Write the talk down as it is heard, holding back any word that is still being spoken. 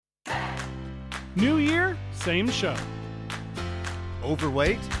New year, same show.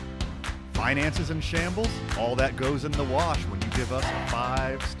 Overweight? Finances in shambles? All that goes in the wash when you give us a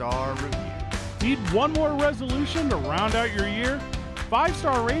 5-star review. Need one more resolution to round out your year?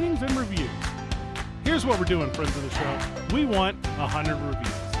 5-star ratings and reviews. Here's what we're doing, friends of the show. We want 100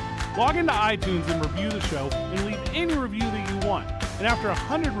 reviews. Log into iTunes and review the show and leave any review that you want. And after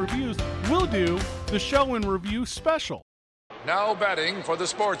 100 reviews, we'll do the Show and Review special. Now batting for the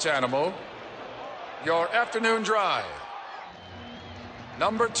sports animal, your afternoon drive.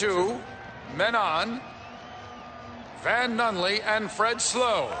 Number 2, men on, Van Nunley and Fred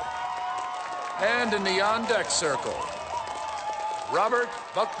Slow. And in the on-deck circle, Robert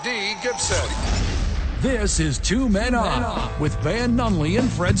Buck D. Gibson. This is Two Men On with Van Nunley and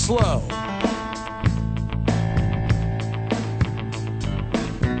Fred Slow.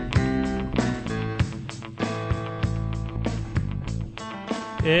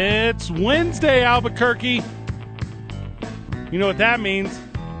 It's Wednesday, Albuquerque. You know what that means?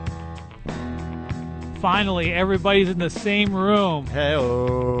 Finally, everybody's in the same room.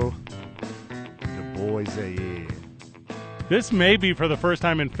 Hey-oh. The boys are here. This may be for the first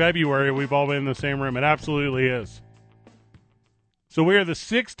time in February we've all been in the same room. It absolutely is. So we are the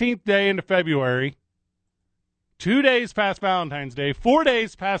 16th day into February, 2 days past Valentine's Day, 4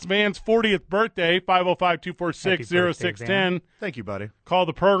 days past Van's 40th birthday, 505-246-0610. Thank you, buddy. Call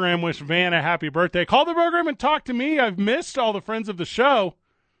the program, wish Van a happy birthday. Call the program and talk to me. I've missed all the friends of the show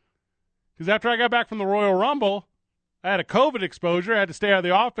because after I got back from the Royal Rumble, I had a COVID exposure. I had to stay out of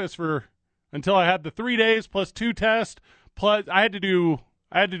the office until I had the 3 days plus 2 tests. Plus, I had to do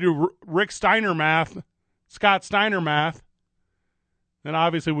Rick Steiner math, Scott Steiner math. Then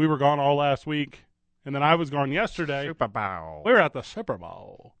obviously we were gone all last week, and then I was gone yesterday. Super Bowl. We were at the Super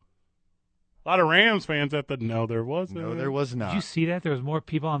Bowl. A lot of Rams fans at the. No, there wasn't. No, there was not. Did you see that? There was more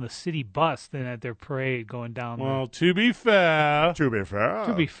people on the city bus than at their parade going down there. Well, to be fair, To be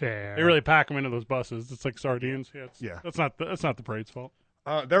fair. they really pack them into those buses. It's like sardines. Yeah. That's not the parade's fault.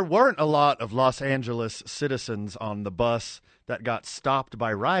 There weren't a lot of Los Angeles citizens on the bus that got stopped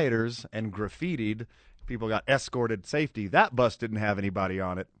by rioters and graffitied. People got escorted safety. That bus didn't have anybody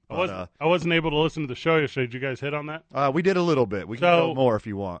on it. But, I wasn't able to listen to the show yesterday. Did you guys hit on that? we did a little bit. We can go more if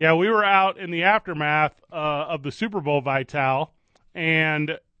you want. Yeah, we were out in the aftermath of the Super Bowl Vital,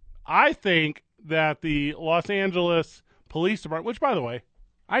 and I think that the Los Angeles Police Department, which, by the way,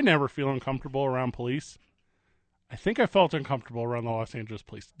 I never feel uncomfortable around police. I think I felt uncomfortable around the Los Angeles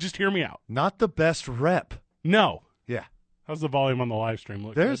Police. Just hear me out. Not the best rep. No. Yeah. How's the volume on the live stream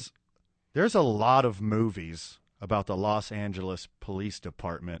look? There's a lot of movies about the Los Angeles Police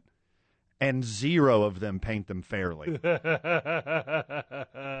Department, and 0 of them paint them fairly.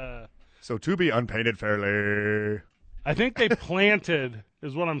 So to be unpainted fairly. I think they planted,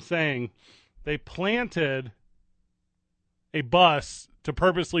 is what I'm saying. They planted a bus to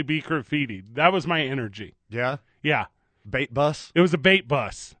purposely be graffitied. That was my energy. Yeah? Yeah. Bait bus? It was a bait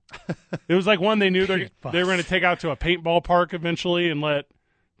bus. It was like one they knew they were Bus. going to take out to a paintball park eventually and let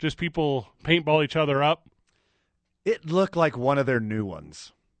just people paintball each other up. It looked like one of their new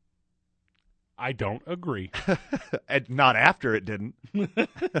ones. I don't agree. And not after it didn't.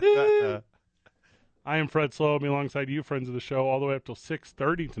 I am Fred Slow. I'll be alongside you, friends of the show, all the way up till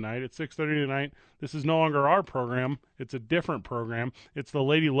 6:30 tonight. At 6:30 tonight, this is no longer our program. It's a different program. It's the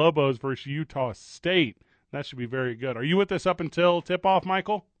Lady Lobos versus Utah State. That should be very good. Are you with us up until tip-off,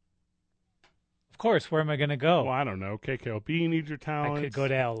 Michael? Of course, where am I going to go? Well, I don't know. KKOB needs your talents. I could go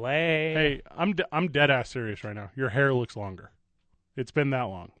to L.A. Hey, I'm dead-ass serious right now. Your hair looks longer. It's been that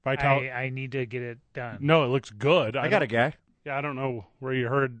long. I need to get it done. No, it looks good. I got a guy. Yeah, I don't know where you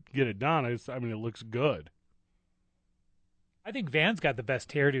heard get it done. I mean, it looks good. I think Van's got the best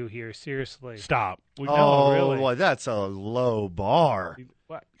hairdo here, seriously. Stop. really? Well, that's a low bar.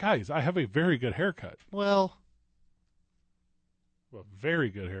 What? Guys, I have a very good haircut. Well, A very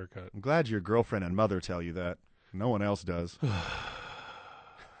good haircut. I'm glad your girlfriend and mother tell you that. No one else does.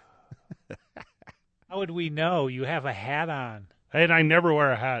 How would we know? You have a hat on. And I never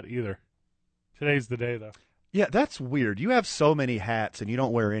wear a hat either. Today's the day, though. Yeah, that's weird. You have so many hats and you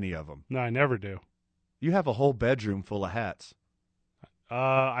don't wear any of them. No, I never do. You have a whole bedroom full of hats.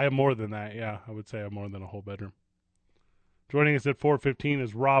 I have more than that, yeah. I would say I have more than a whole bedroom. Joining us at 4:15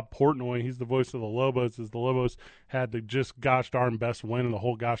 is Rob Portnoy. He's the voice of the Lobos, as the Lobos had the just gosh darn best win in the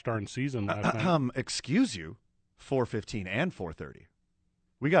whole gosh darn season last night. Excuse you, 4:15 and 4:30.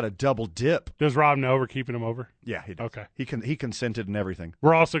 We got a double dip. Does Rob know we're keeping him over? Yeah, he does. Okay. He consented and everything.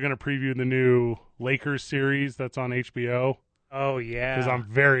 We're also going to preview the new Lakers series that's on HBO. Oh, yeah. Because I'm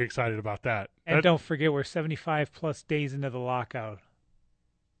very excited about that. And don't forget, we're 75-plus days into the lockout.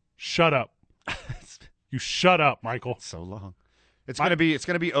 Shut up. You shut up, Michael. So long. It's gonna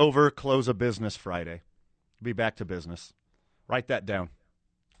be over. Close of business Friday. Be back to business. Write that down.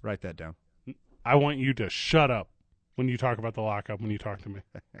 Write that down. I want you to shut up when you talk about the lockup when you talk to me.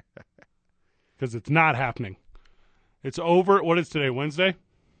 Because it's not happening. It's over. What is today, Wednesday?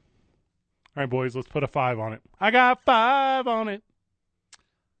 All right, boys, let's put a 5 on it. I got 5 on it.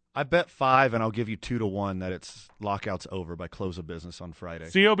 I bet 5, and I'll give you 2-1 that it's lockout's over by close of business on Friday.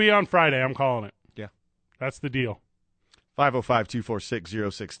 COB on Friday. I'm calling it. Yeah. That's the deal.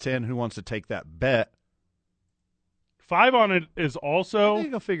 505-246-0610. Who wants to take that bet? 5 on it is also... I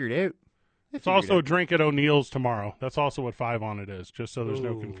think I'll figure it out. It's also a drink at O'Neill's tomorrow. That's also what 5 on it is, just so there's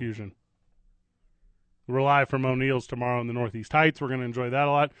no confusion. We're live from O'Neill's tomorrow in the Northeast Heights. We're going to enjoy that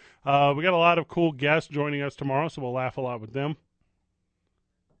a lot. We got a lot of cool guests joining us tomorrow, so we'll laugh a lot with them.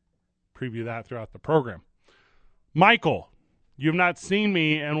 Preview that throughout the program. Michael, you've not seen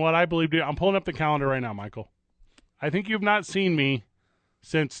me and what I believe I'm pulling up the calendar right now, Michael. I think you've not seen me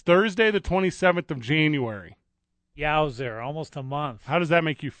since Thursday the 27th of January. Yowzer, almost a month. How does that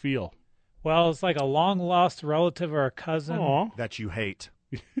make you feel? Well, it's like a long-lost relative or a cousin. Aw. That you hate.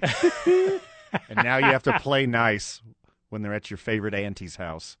 And now you have to play nice when they're at your favorite auntie's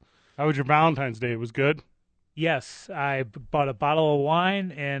house. How was your Valentine's Day? It was good? Yes, I bought a bottle of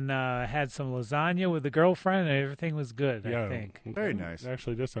wine and had some lasagna with the girlfriend, and everything was good, I think. Okay. Very nice.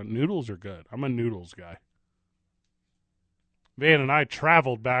 Actually, noodles are good. I'm a noodles guy. Van and I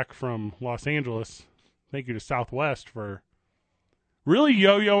traveled back from Los Angeles, thank you to Southwest, for really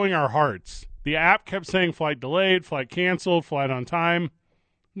yo-yoing our hearts. The app kept saying flight delayed, flight canceled, flight on time.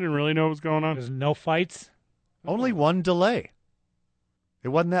 Didn't really know what was going on. There's no fights? Only one delay. It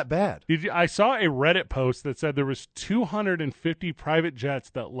wasn't that bad. I saw a Reddit post that said there was 250 private jets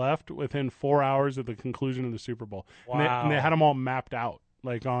that left within 4 hours of the conclusion of the Super Bowl. Wow. And they had them all mapped out,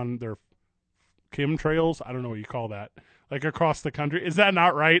 like on their chemtrails. I don't know what you call that. Like across the country. Is that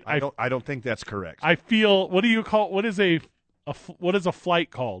not right? I don't think that's correct. I feel. What do you call? What is a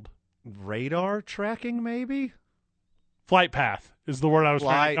flight called? Radar tracking, maybe? Flight path is the word I was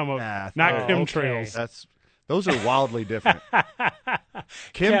trying to come up path. with. Not Oh, chemtrails. okay. Those are wildly different.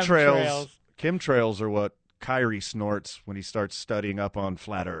 Chemtrails are what Kyrie snorts when he starts studying up on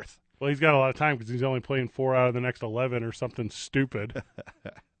flat Earth. Well, he's got a lot of time because he's only playing 4 out of the next 11 or something stupid.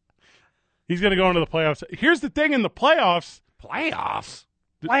 He's going to go into the playoffs. Here's the thing in the playoffs. Playoffs?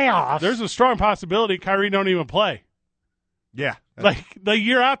 There's a strong possibility Kyrie don't even play. Yeah. Like the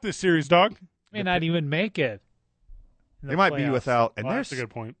year out this series, dog. May not even make it. They might be without. And Well, that's a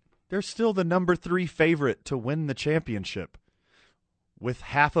good point. they're still the number 3 favorite to win the championship with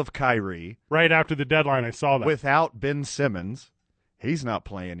half of Kyrie. Right after the deadline, I saw that. Without Ben Simmons. He's not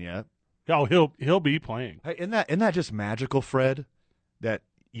playing yet. Oh, he'll be playing. Hey, isn't that just magical, Fred, that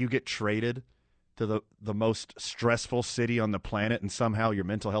you get traded to the most stressful city on the planet and somehow your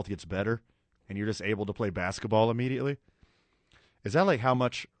mental health gets better and you're just able to play basketball immediately? Is that like how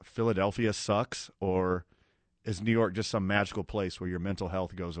much Philadelphia sucks, or is New York just some magical place where your mental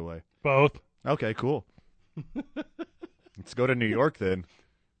health goes away? Both. Okay, cool. Let's go to New York then.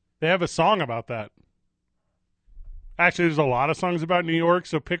 They have a song about that. Actually, there's a lot of songs about New York,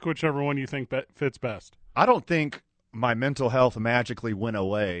 so pick whichever one you think fits best. I don't think my mental health magically went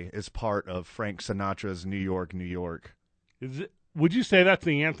away as part of Frank Sinatra's New York, New York. Would you say that's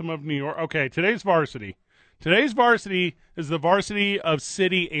the anthem of New York? Okay, today's varsity. Today's varsity is the varsity of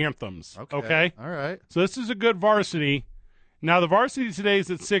city anthems. Okay? All right. So this is a good varsity. Now, the varsity today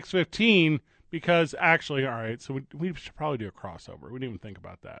is at 6:15 because actually, all right, so we should probably do a crossover. We didn't even think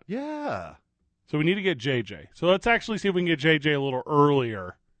about that. Yeah. So we need to get JJ. So let's actually see if we can get JJ a little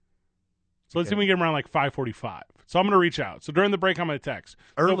earlier. So let's see if we can get him around like 5:45. So I'm going to reach out. So during the break, I'm going to text.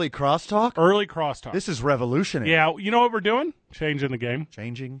 Early crosstalk? Early crosstalk. This is revolutionary. Yeah, you know what we're doing? Changing the game.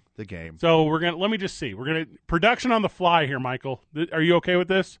 Changing the game. So let me just see. We're going to, production on the fly here, Michael. Are you okay with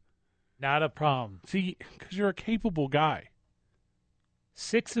this? Not a problem. See, because you're a capable guy.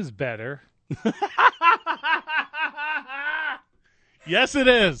 6 is better. Yes, it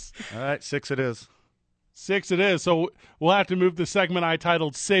is. All right, 6 it is. 6 it is. So we'll have to move the segment I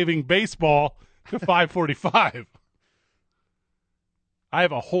titled Saving Baseball to 5:45. I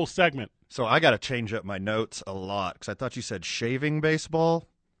have a whole segment. So I got to change up my notes a lot because I thought you said shaving baseball.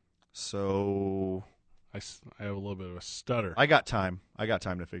 So I have a little bit of a stutter. I got time. I got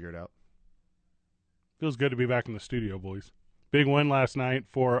time to figure it out. Feels good to be back in the studio, boys. Big win last night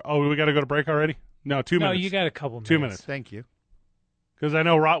for, we got to go to break already? No, 2 minutes. No, you got a couple minutes. 2 minutes. Thank you. Because I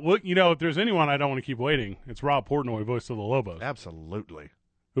know, Rob, if there's anyone I don't want to keep waiting, it's Rob Portnoy, voice of the Lobos. Absolutely.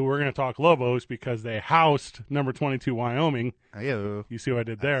 who we're going to talk Lobos because they housed number 22 Wyoming. Ayo. You see what I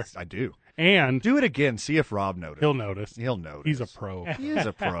did there? I do. And do it again. See if Rob noticed. He'll notice. He'll notice. He's a pro. He is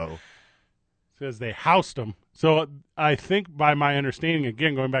a pro. Says they housed them. So I think by my understanding,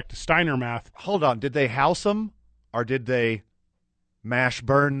 again, going back to Steiner math. Hold on. Did they house them or did they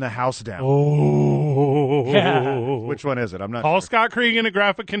burn the house down? Oh. Yeah. Which one is it? I'm not Paul sure. Scott Cregan at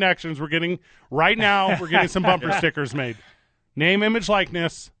Graphic Connections. We're getting some bumper stickers made. Name, image,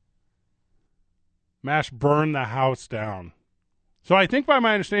 likeness. Burn the house down. So I think by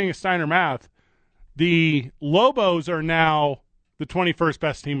my understanding of Steiner math, the Lobos are now the 21st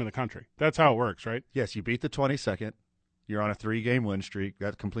best team in the country. That's how it works, right? Yes, you beat the 22nd. You're on a 3-game win streak.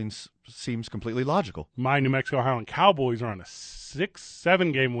 That seems completely logical. My New Mexico Highland Cowboys are on a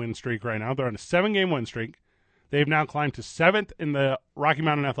 7-game win streak right now. They're on a 7-game win streak. They've now climbed to 7th in the Rocky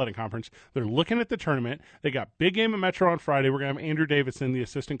Mountain Athletic Conference. They're looking at the tournament. They got big game at Metro on Friday. We're going to have Andrew Davidson, the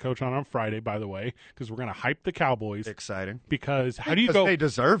assistant coach, on Friday, by the way, because we're going to hype the Cowboys. Exciting. Because how do you go? They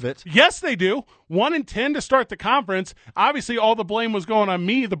deserve it. Yes, they do. 1-10 to start the conference. Obviously, all the blame was going on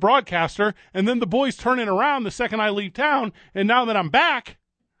me, the broadcaster, and then the boys turning around the second I leave town. And now that I'm back,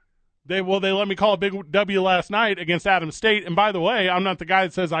 they let me call a big W last night against Adams State. And by the way, I'm not the guy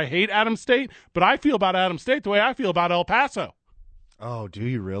that says I hate Adams State, but I feel about Adams State the way I feel about El Paso. Oh, do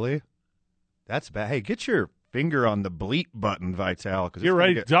you really? That's bad. Hey, get your finger on the bleep button, Vital. Because You're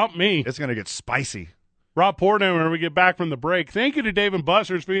ready to dump me. It's going to get spicy. Rob Portnoy when we get back from the break. Thank you to Dave and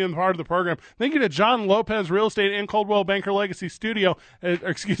Buster's for being part of the program. Thank you to John Lopez Real Estate and Coldwell Banker Legacy Studio.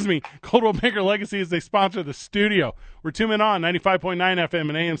 Coldwell Banker Legacy as they sponsor the studio. We're 2 men on 95.9 FM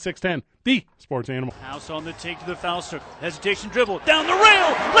and AM 610, the Sports Animal. House on the take to the foul circle. Hesitation dribble. Down the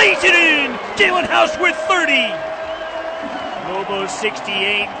rail. Lays it in. Jalen House with 30. Lobos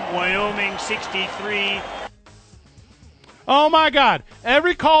 68. Wyoming 63. Oh, my God.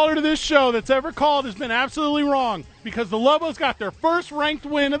 Every caller to this show that's ever called has been absolutely wrong because the Lobos got their first ranked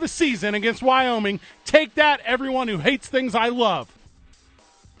win of the season against Wyoming. Take that, everyone who hates things I love.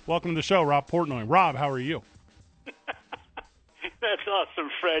 Welcome to the show, Rob Portnoy. Rob, how are you? That's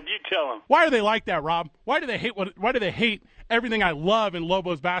awesome, Fred. You tell them. Why are they like that, Rob? Why do they hate everything I love in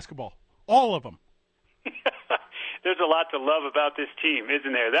Lobos basketball? All of them. There's a lot to love about this team,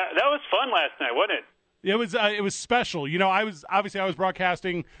 isn't there? That was fun last night, wasn't it? It was special. You know, I was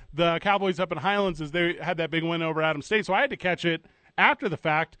broadcasting the Cowboys up in Highlands as they had that big win over Adams State, so I had to catch it after the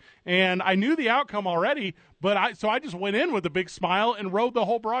fact, and I knew the outcome already, but I just went in with a big smile and rode the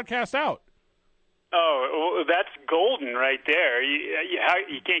whole broadcast out. Oh, well, that's golden right there.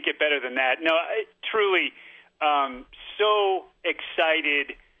 You can't get better than that. No, truly so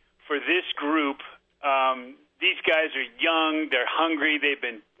excited for this group. These guys are young. They're hungry. They've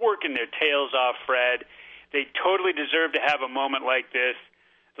been working their tails off, Fred. They totally deserve to have a moment like this.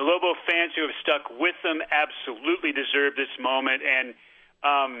 The Lobo fans who have stuck with them absolutely deserve this moment. And,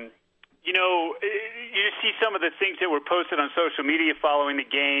 you see some of the things that were posted on social media following the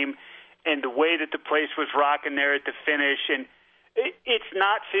game and the way that the place was rocking there at the finish. And it's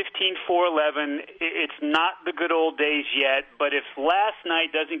not 15-4-11. It's not the good old days yet. But if last night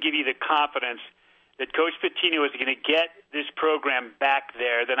doesn't give you the confidence that Coach Pitino is going to get this program back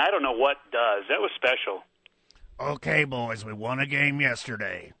there, then I don't know what does. That was special. Okay, boys, we won a game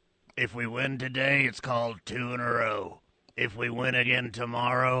yesterday. If we win today, it's called 2 in a row. If we win again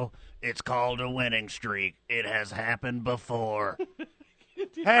tomorrow, it's called a winning streak. It has happened before.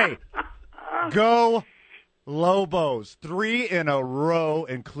 Hey, go Lobos. 3 in a row,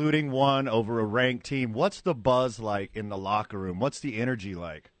 including one over a ranked team. What's the buzz like in the locker room? What's the energy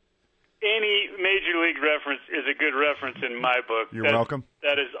like? Any Major League reference is a good reference in my book. You're welcome.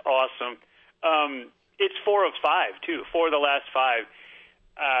 That is awesome. It's 4 of 5, too, 4 of the last 5.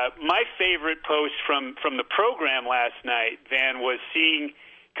 My favorite post from the program last night, Van, was seeing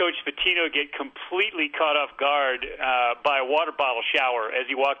Coach Pitino get completely caught off guard by a water bottle shower as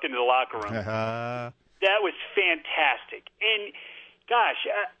he walked into the locker room. That was fantastic. And, gosh,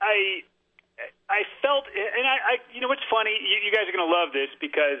 I felt, and I you know what's funny? You guys are going to love this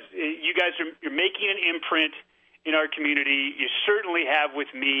because you guys you're making an imprint in our community. You certainly have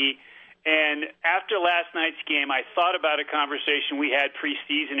with me. And after last night's game, I thought about a conversation we had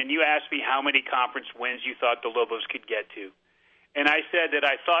preseason, and you asked me how many conference wins you thought the Lobos could get to. And I said that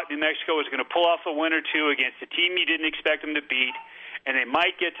I thought New Mexico was going to pull off a win or two against a team you didn't expect them to beat, and they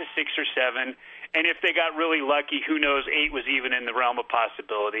might get to 6 or 7. And if they got really lucky, who knows, 8 was even in the realm of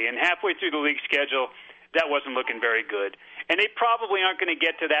possibility. And halfway through the league schedule, that wasn't looking very good. And they probably aren't going to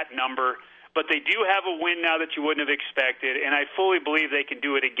get to that number, but they do have a win now that you wouldn't have expected, and I fully believe they can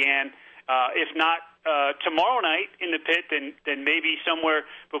do it again. If not tomorrow night in the pit than maybe somewhere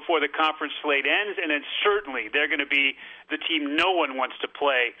before the conference slate ends, and then certainly they're going to be the team no one wants to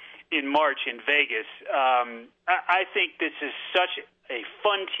play in March in Vegas. I think this is such a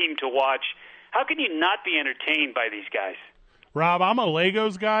fun team to watch. How can you not be entertained by these guys? Rob, I'm a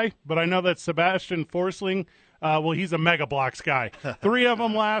Legos guy, but I know that Sebastian Forsling, he's a Mega Bloks guy. 3 of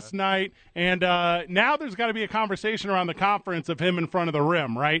them last night, and now there's got to be a conversation around the conference of him in front of the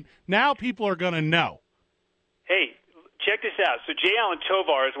rim, right? Now people are going to know. Hey, check this out. So Jay Allen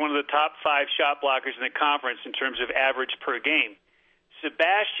Tovar is one of the top 5 shot blockers in the conference in terms of average per game.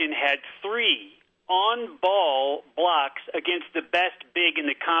 Sebastian had 3 on-ball blocks against the best big in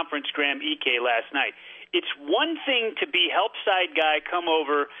the conference, Graham Ike, last night. It's one thing to be help side guy, come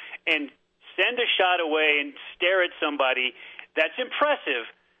over and send a shot away and stare at somebody. That's impressive.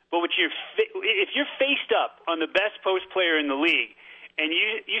 But if you're faced up on the best post player in the league and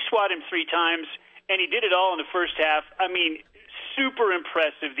you swat him 3 times and he did it all in the first half, I mean, super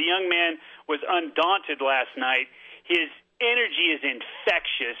impressive. The young man was undaunted last night. His energy is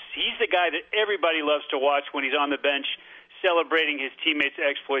infectious. He's the guy that everybody loves to watch when he's on the bench celebrating his teammates'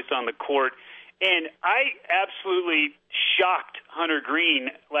 exploits on the court. And I absolutely shocked Hunter Green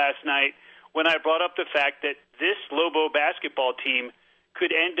last night when I brought up the fact that this Lobo basketball team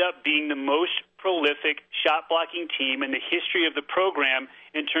could end up being the most prolific shot-blocking team in the history of the program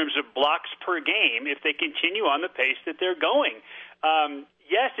in terms of blocks per game if they continue on the pace that they're going.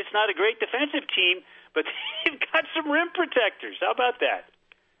 Yes, it's not a great defensive team, but they've got some rim protectors. How about that?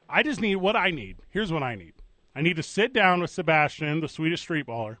 I just need what I need. Here's what I need. I need to sit down with Sebastian, the Swedish street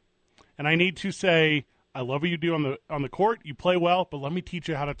baller, and I need to say, I love what you do on the court. You play well, but let me teach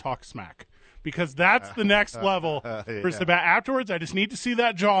you how to talk smack. Because that's the next level for Sebastian. Afterwards, I just need to see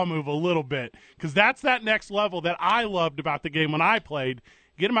that jaw move a little bit. Because that's that next level that I loved about the game when I played.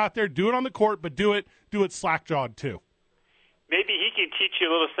 Get him out there, do it on the court, but do it slack-jawed too. Maybe he can teach you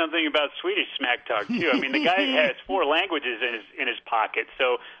a little something about Swedish smack talk, too. I mean, the guy has 4 languages in his pocket,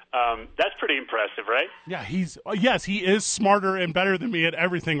 so that's pretty impressive, right? Yeah, he is smarter and better than me at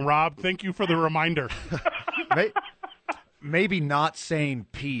everything, Rob. Thank you for the reminder. Maybe not saying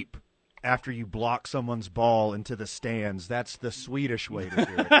peep after you block someone's ball into the stands. That's the Swedish way to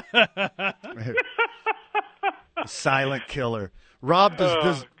do it. Silent killer. Rob,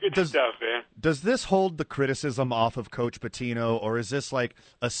 good stuff, man. Does this hold the criticism off of Coach Pitino, or is this like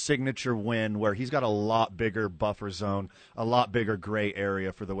a signature win where he's got a lot bigger buffer zone, a lot bigger gray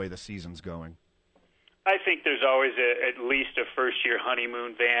area for the way the season's going? I think there's always at least a first-year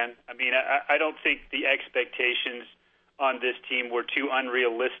honeymoon, Van. I mean, I don't think the expectations on this team were too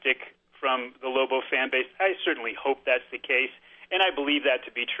unrealistic from the Lobo fan base. I certainly hope that's the case, and I believe that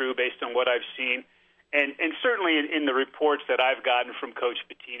to be true based on what I've seen. And certainly in the reports that I've gotten from Coach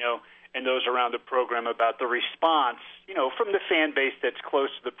Pitino and those around the program about the response, from the fan base that's close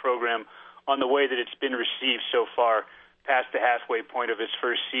to the program on the way that it's been received so far past the halfway point of his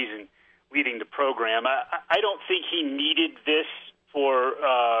first season leading the program. I don't think he needed this for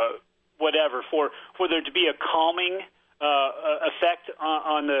for there to be a calming effect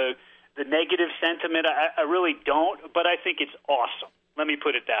on the negative sentiment. I really don't, but I think it's awesome. Let me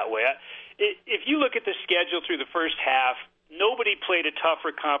put it that way. If you look at the schedule through the first half, nobody played a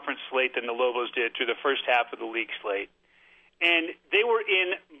tougher conference slate than the Lobos did through the first half of the league slate. And they were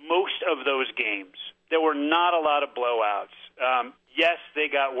in most of those games. There were not a lot of blowouts. Yes, they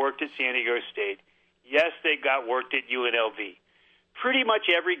got worked at San Diego State. Yes, they got worked at UNLV. Pretty much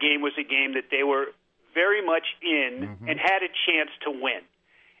every game was a game that they were very much in and had a chance to win.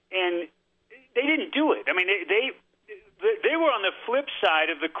 And they didn't do it. I mean, they were on the flip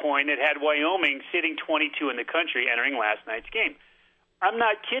side of the coin that had Wyoming sitting 22 in the country entering last night's game. I'm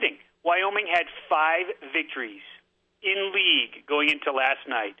not kidding. Wyoming had 5 victories in league going into last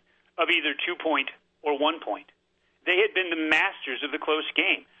night of either 2-point or 1-point. They had been the masters of the close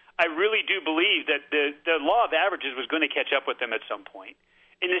game. I really do believe that the law of averages was going to catch up with them at some point.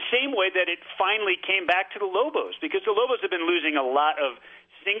 In the same way that it finally came back to the Lobos, because the Lobos have been losing a lot of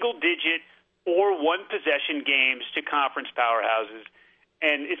single-digit or one-possession games to conference powerhouses.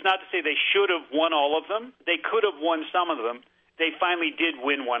 And it's not to say they should have won all of them. They could have won some of them. They finally did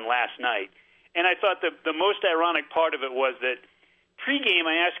win one last night. And I thought the most ironic part of it was that pregame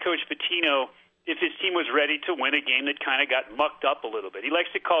I asked Coach Pitino if his team was ready to win a game that kind of got mucked up a little bit. He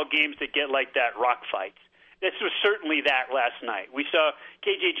likes to call games that get like that rock fights. This was certainly that last night. We saw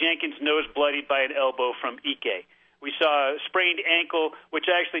K.J. Jenkins' nose bloodied by an elbow from Ike. We saw a sprained ankle, which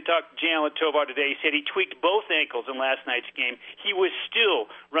I actually talked to Jay Allen Tovar today. He said he tweaked both ankles in last night's game. He was still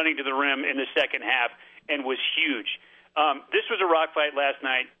running to the rim in the second half and was huge. This was a rock fight last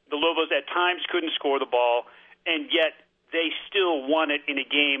night. The Lobos at times couldn't score the ball, and yet they still won it in a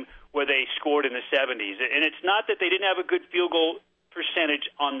game where they scored in the 70s. And it's not that they didn't have a good field goal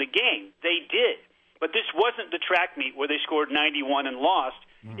percentage on the game. They did. But this wasn't the track meet where they scored 91 and lost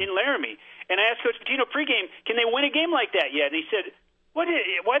in Laramie. And I asked Coach Pitino pregame, can they win a game like that yet? And he said, why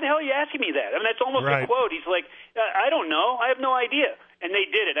the hell are you asking me that? I mean, that's almost a quote. He's like, I don't know. I have no idea. And they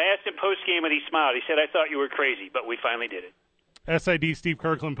did it. I asked him postgame, and he smiled. He said, I thought you were crazy, but we finally did it. SID Steve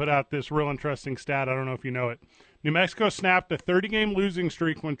Kirkland put out this real interesting stat. I don't know if you know it. New Mexico snapped a 30-game losing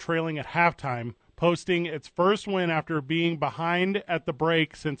streak when trailing at halftime, posting its first win after being behind at the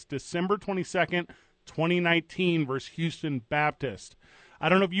break since December 22nd, 2019 versus Houston Baptist. I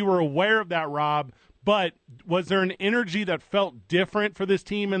don't know if you were aware of that, Rob, but was there an energy that felt different for this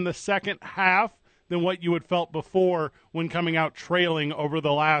team in the second half than what you had felt before when coming out trailing over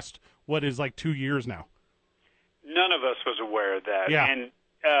the last, 2 years now? None of us was aware of that. Yeah. And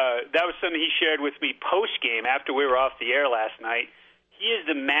that was something he shared with me post-game after we were off the air last night. He is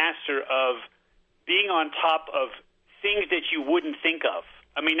the master of being on top of things that you wouldn't think of.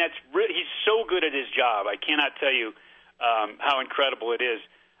 I mean, he's so good at his job. I cannot tell you how incredible it is.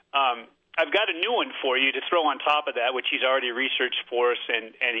 I've got a new one for you to throw on top of that, which he's already researched for us,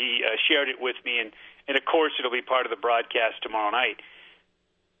 and he shared it with me, and of course it'll be part of the broadcast tomorrow night.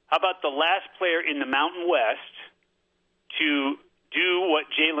 How about the last player in the Mountain West to do what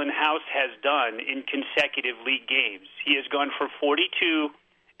Jalen House has done in consecutive league games? He has gone for 42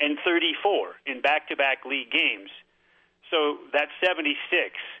 and 34 in back-to-back league games. So that's 76.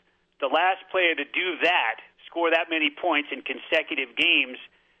 The last player to do that, score that many points in consecutive games,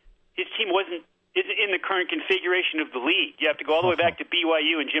 his team isn't in the current configuration of the league. You have to go all the way back to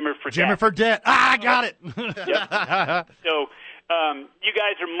BYU and Jimmer Fredette. Jimmer Fredette. I got it. Yep. So you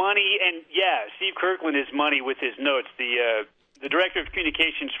guys are money, and yeah, Steve Kirkland is money with his notes. The director of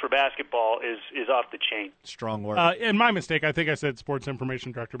communications for basketball is off the chain. Strong word. And my mistake, I think I said sports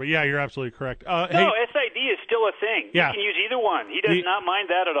information director, but yeah, you're absolutely correct. No, SID is still a thing. Yeah. You can use either one. He does not mind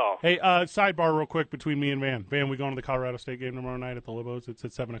that at all. Hey, sidebar real quick between me and Van. Van, we going to the Colorado State game tomorrow night at the Lobos. It's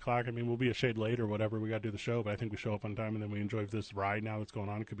at 7 o'clock. I mean, we'll be a shade late or whatever. We got to do the show, but I think we show up on time, and then we enjoy this ride now that's going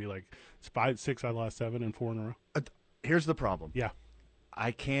on. It could be like 5-6 out of the last 7 and 4 in a row. Here's the problem. Yeah.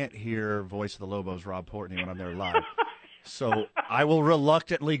 I can't hear Voice of the Lobos, Rob Portney, when I'm there live. So I will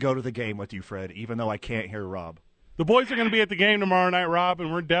reluctantly go to the game with you, Fred, even though I can't hear Rob. The boys are going to be at the game tomorrow night, Rob,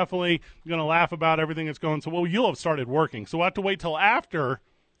 and we're definitely going to laugh about everything that's going. So, you'll have started working. So we'll have to wait till after,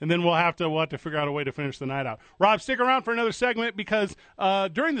 and then we'll have to figure out a way to finish the night out. Rob, stick around for another segment because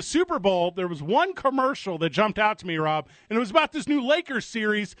during the Super Bowl, there was one commercial that jumped out to me, Rob, and it was about this new Lakers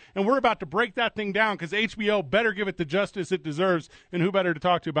series, and we're about to break that thing down because HBO better give it the justice it deserves, and who better to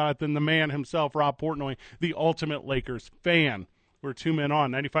talk to about it than the man himself, Rob Portnoy, the ultimate Lakers fan. We're 2 men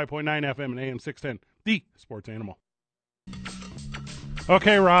on 95.9 FM and AM 610, the sports animal.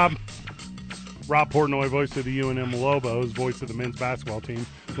 Okay, Rob. Rob Portnoy, voice of the UNM Lobos, voice of the men's basketball team,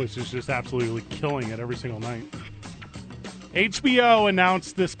 which is just absolutely killing it every single night. HBO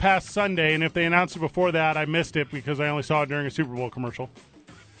announced this past Sunday, and if they announced it before that, I missed it because I only saw it during a Super Bowl commercial.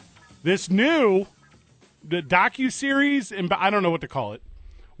 This new docuseries, and I don't know what to call it,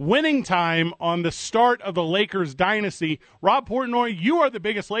 Winning Time on the start of the Lakers dynasty. Rob Portnoy, you are the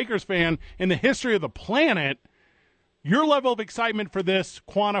biggest Lakers fan in the history of the planet. Your level of excitement for this,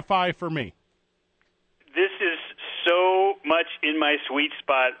 quantify for me. This is so much in my sweet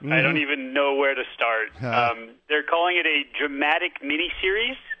spot. Mm-hmm. I don't even know where to start. They're calling it a dramatic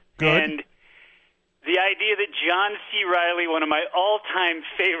miniseries. Good. And the idea that John C. Reilly, one of my all-time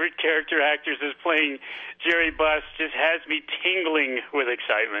favorite character actors, is playing Jerry Buss just has me tingling with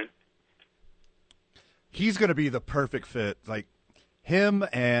excitement. He's going to be the perfect fit. Like, him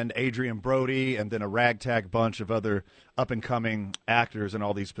and Adrian Brody and then a ragtag bunch of other up-and-coming actors in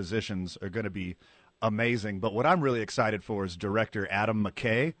all these positions are going to be amazing. But what I'm really excited for is director Adam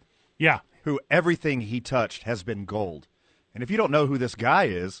McKay. Yeah. Who everything he touched has been gold. And if you don't know who this guy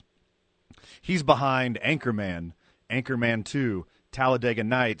is, he's behind Anchorman, Anchorman 2, Talladega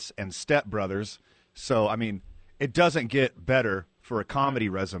Nights, and Step Brothers. So, I mean, it doesn't get better for a comedy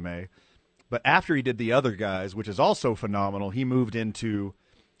resume. But after he did The Other Guys, which is also phenomenal, he moved into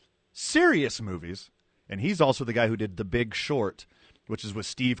serious movies. And he's also the guy who did The Big Short, which is with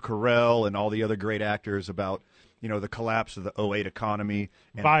Steve Carell and all the other great actors about, you know, the collapse of the 2008 economy.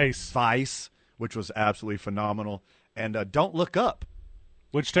 And Vice, which was absolutely phenomenal. And Don't Look Up,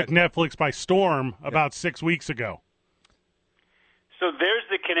 which took Netflix by storm about 6 weeks ago. So there's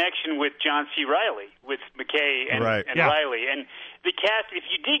the connection with John C. Reilly, with McKay and Riley. And the cast, if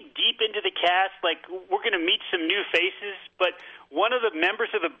you dig deep into the cast, like, we're going to meet some new faces, but one of the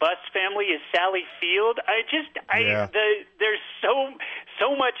members of the Bus family is Sally Field. There's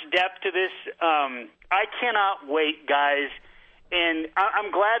so much depth to this. I cannot wait, guys. And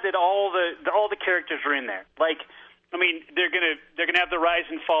I'm glad that all the characters are in there. Like, I mean, they're gonna have the rise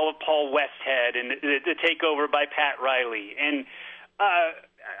and fall of Paul Westhead and the takeover by Pat Riley. And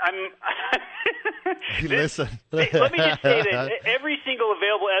Listen. Let me just say that every single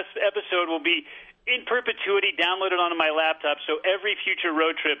available episode will be in perpetuity downloaded onto my laptop. So every future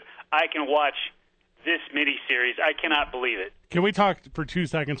road trip, I can watch this miniseries. I cannot believe it. Can we talk for 2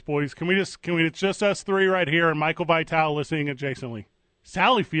 seconds, boys? It's just us three right here and Michael Vitale listening adjacently.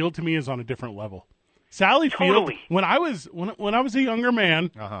 Sally Field to me is on a different level. Sally Field. When I was a younger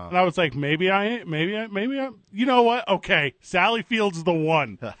man, and I was like, maybe I, you know what? Okay, Sally Field's the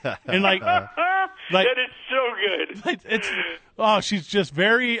one. And like that is so good. She's just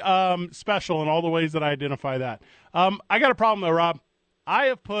very special in all the ways that I identify that. I got a problem though, Rob. I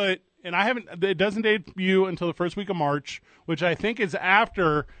have put. And it doesn't debut until the first week of March, which I think is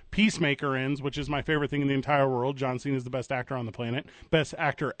after Peacemaker ends, which is my favorite thing in the entire world. John Cena is the best actor on the planet, best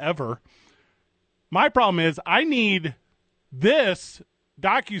actor ever. My problem is I need this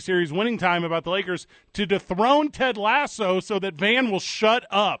docuseries Winning Time about the Lakers to dethrone Ted Lasso so that Van will shut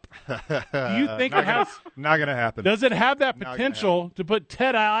up. Do you think it has? Not going to happen. Does it have that potential to put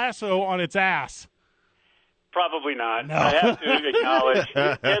Ted Lasso on its ass? Probably not. No. I have to acknowledge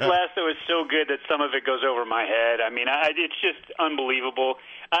Ted Lasso is so good that some of it goes over my head. I mean, it's just unbelievable.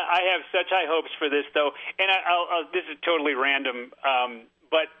 I have such high hopes for this, though, and this is totally random,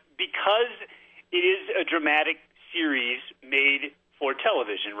 but because it is a dramatic series made for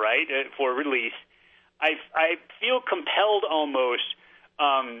television, right, for release, I feel compelled almost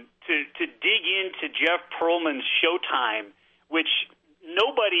to dig into Jeff Pearlman's Showtime, which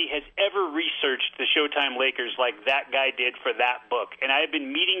nobody has ever researched the Showtime Lakers like that guy did for that book, and I have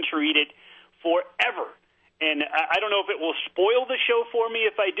been meaning to read it forever. And I don't know if it will spoil the show for me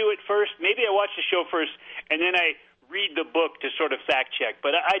if I do it first. Maybe I watch the show first, and then I read the book to sort of fact-check.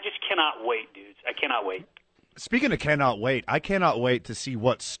 But I just cannot wait, dudes. I cannot wait. Speaking of cannot wait, I cannot wait to see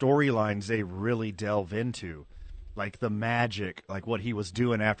what storylines they really delve into. Like the magic, like what he was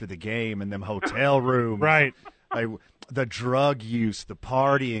doing after the game in them hotel rooms. Right. Like the drug use, the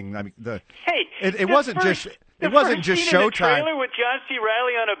partying. I mean, it wasn't just Showtime. Trailer with John C.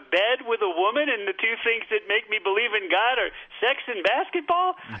 Reilly on a bed with a woman, and the two things that make me believe in God are sex and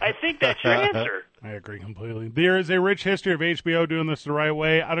basketball. I think that's your answer. I agree completely. There is a rich history of HBO doing this the right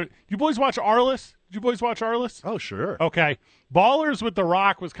way. You boys watch Arliss? Did you boys watch Arliss? Oh, sure. Okay. Ballers with The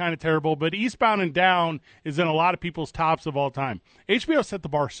Rock was kind of terrible, but Eastbound and Down is in a lot of people's tops of all time. HBO set the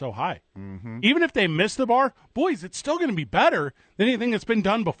bar so high. Mm-hmm. Even if they miss the bar, boys, it's still going to be better than anything that's been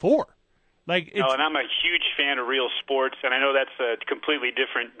done before. And I'm a huge fan of real sports, and I know that's a completely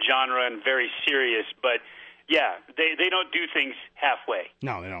different genre and very serious, but yeah, they don't do things halfway.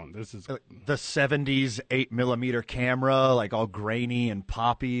 No, they don't. This is the 70s 8mm camera, like all grainy and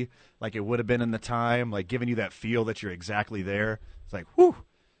poppy, like it would have been in the time, like giving you that feel that you're exactly there. It's like, whew.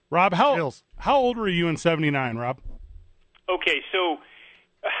 Rob, how old were you in 79, Rob? Okay, so,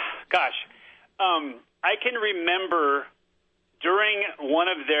 I can remember during one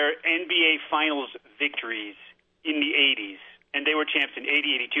of their NBA Finals victories in the 80s, and they were champs in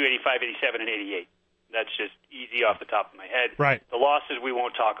 80, 82, 85, 87, and 88. That's just easy off the top of my head. Right. The losses we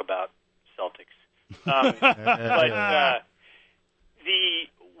won't talk about, Celtics. But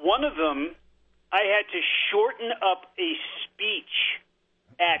one of them, I had to shorten up a speech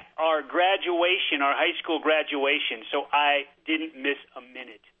at our graduation, our high school graduation, so I didn't miss a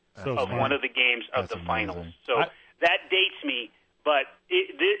minute of one of the games of the finals. So that dates me, but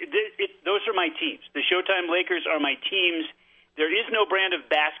those are my teams. The Showtime Lakers are my teams. There is no brand of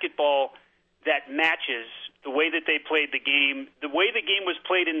basketball that matches the way that they played the game. The way the game was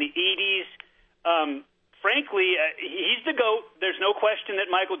played in the 80s, frankly, he's the GOAT. There's no question that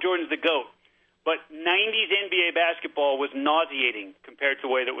Michael Jordan's the GOAT. But 90s NBA basketball was nauseating compared to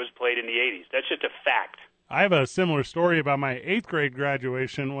the way that was played in the 80s. That's just a fact. I have a similar story about my 8th grade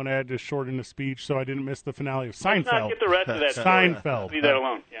graduation when I had to shorten a speech so I didn't miss the finale of Seinfeld. Let's not get the rest of that story. Seinfeld. Leave that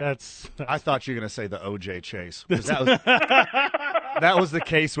alone. Yeah. I thought you were going to say the O.J. Chase. That was the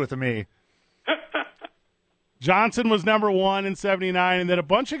case with me. Johnson was number 1 in 79, and then a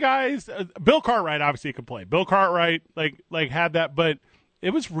bunch of guys. Bill Cartwright obviously could play. Bill Cartwright like had that, but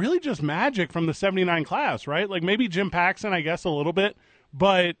it was really just magic from the 79 class, right? Like maybe Jim Paxson, I guess, a little bit,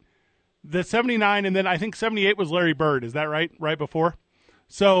 but the 79, and then I think 78 was Larry Bird. Is that right? Right before?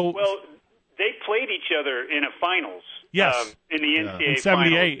 So well, they played each other in a finals. Yes. In the NCAA in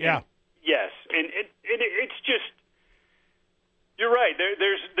 78, finals. Yes, and it's just, you're right.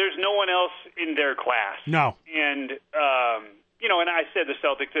 There's no one else in their class. No. And and I said the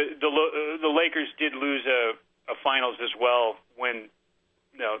Celtics, the Lakers did lose a finals as well when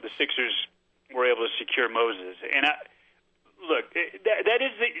the Sixers were able to secure Moses. And look, that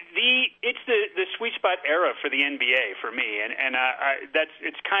is the sweet spot era for the NBA for me, and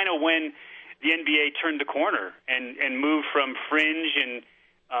it's kind of when the NBA turned the corner and moved from fringe and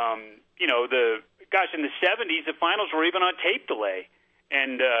in the 70s the finals were even on tape delay,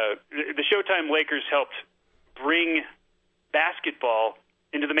 and the Showtime Lakers helped bring basketball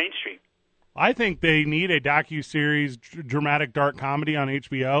into the mainstream. I think they need a docu-series, dramatic dark comedy on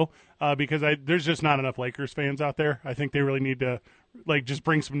HBO because there's just not enough Lakers fans out there. I think they really need to just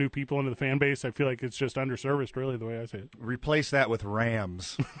bring some new people into the fan base. I feel like it's just underserviced, really, the way I say it. Replace that with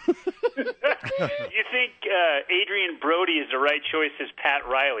Rams. You think Adrian Brody is the right choice as Pat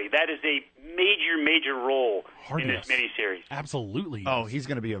Riley? That is a major role in this miniseries. Absolutely. Oh, he's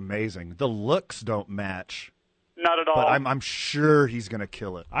going to be amazing. The looks don't match. Not at all. But I'm sure he's going to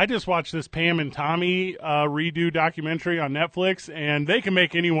kill it. I just watched this Pam and Tommy redo documentary on Netflix, and they can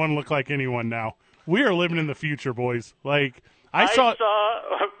make anyone look like anyone now. We are living in the future, boys. I saw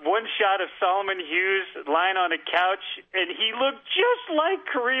one shot of Solomon Hughes lying on a couch, and he looked just like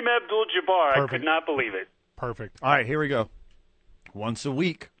Kareem Abdul-Jabbar. Perfect. I could not believe it. Perfect. All right, here we go. Once a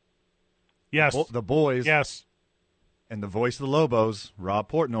week. Yes. The boys. Yes. And the voice of the Lobos,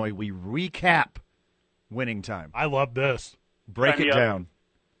 Rob Portnoy, we recap Winning Time. I love this. Break it down.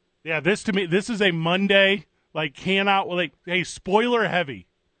 Yeah, this is a Monday. Hey, spoiler heavy.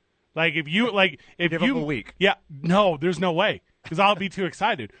 If Give you them a week. Yeah, no, there's no way because I'll be too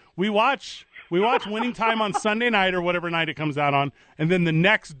excited. We watch Winning Time on Sunday night or whatever night it comes out on, and then the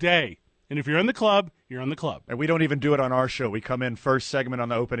next day. And if you're in the club, you're in the club. And we don't even do it on our show. We come in first segment on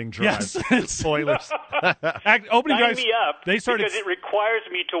the opening drive. Yes. Spoilers. Opening drive. Sign me up because it requires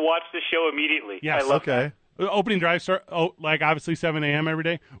me to watch the show immediately. Yes. I love that. Opening drive start obviously 7 a.m. every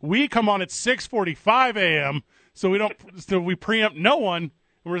day. We come on at 6:45 a.m. So we preempt no one.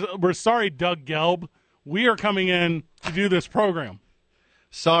 We're sorry, Doug Gelb. We are coming in to do this program.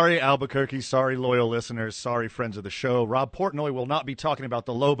 Sorry, Albuquerque. Sorry, loyal listeners. Sorry, friends of the show. Rob Portnoy will not be talking about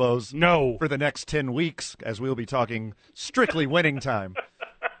the Lobos for the next 10 weeks, as we'll be talking strictly Winning Time.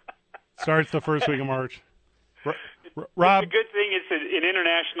 Starts the first week of March. Rob, it's a good thing it's an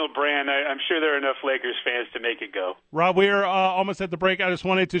international brand. I'm sure there are enough Lakers fans to make it go. Rob, we are almost at the break. I just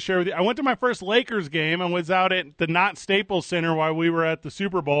wanted to share with you. I went to my first Lakers game and was out at the Not Staples Center while we were at the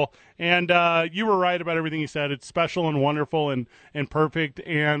Super Bowl. And you were right about everything you said. It's special and wonderful and perfect.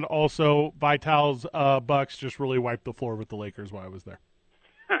 And also, Vital's Bucks just really wiped the floor with the Lakers while I was there.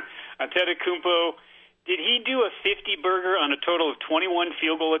 Antetokounmpo, did he do a 50-burger on a total of 21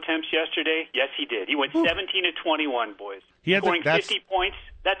 field goal attempts yesterday? Yes, he did. He went 17 to 21, boys. Scoring 50 points,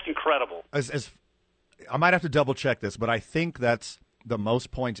 that's incredible. I might have to double-check this, but I think that's the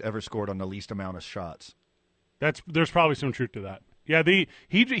most points ever scored on the least amount of shots. There's probably some truth to that. Yeah,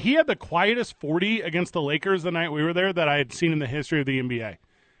 he had the quietest 40 against the Lakers the night we were there that I had seen in the history of the NBA.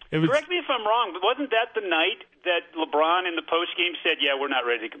 Correct me if I'm wrong, but wasn't that the night that LeBron in the postgame said, yeah, we're not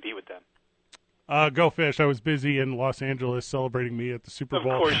ready to compete with them? Go Fish. I was busy in Los Angeles celebrating me at the Super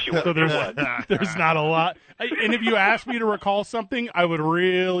Bowl. Of course you were. So there's not a lot. And if you asked me to recall something, I would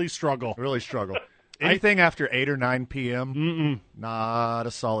really struggle. Anything after 8 or 9 p.m., not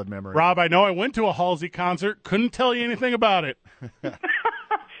a solid memory. Rob, I know I went to a Halsey concert. Couldn't tell you anything about it.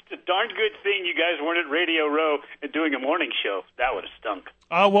 It's a darn good thing you guys weren't at Radio Row and doing a morning show. That would have stunk.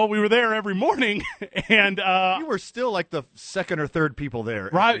 Well, we were there every morning, and you were still like the second or third people there.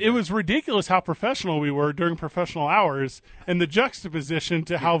 Right, it was ridiculous how professional we were during professional hours, and the juxtaposition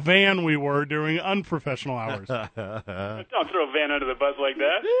to how Van we were during unprofessional hours. Don't throw Van under the bus like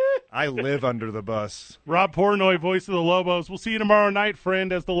that. I live under the bus. Rob Portnoy, voice of the Lobos. We'll see you tomorrow night,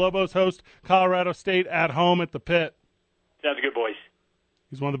 friend, as the Lobos host Colorado State at home at the Pit. Sounds good, boys.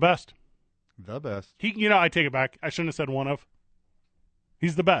 He's one of the best. The best. I take it back. I shouldn't have said one of.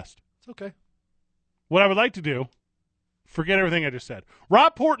 He's the best. It's okay. What I would like to do, forget everything I just said.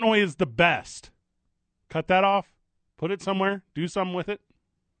 Rob Portnoy is the best. Cut that off. Put it somewhere. Do something with it.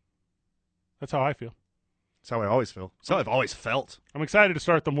 That's how I feel. That's how I always feel. That's how I've always felt. I'm excited to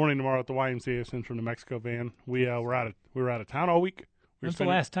start the morning tomorrow at the YMCA Central New Mexico Van. We were out of town all week. When's the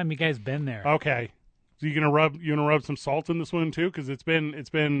last time you guys been there? Okay. So you gonna rub some salt in this one too? Because it's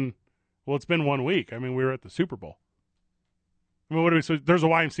been 1 week. I mean, we were at the Super Bowl. I mean, so there's a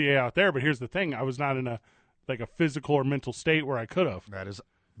YMCA out there, but here's the thing: I was not in a physical or mental state where I could have. That is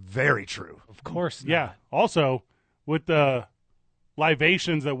Very true. Of course not. Yeah. Also, with the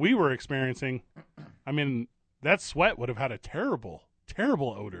libations that we were experiencing, I mean, that sweat would have had a terrible,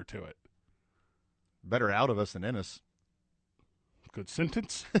 terrible odor to it. Better out of us than in us. Good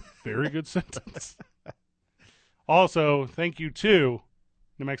sentence. Very good sentence. Also, thank you to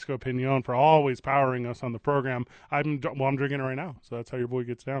New Mexico Pinon for always powering us on the program. I'm drinking it right now, so that's how your boy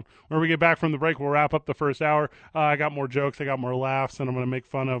gets down. When we get back from the break, we'll wrap up the first hour. I got more jokes, I got more laughs, and I'm going to make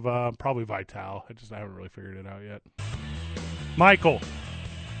fun of probably Vital. I haven't really figured it out yet. Michael,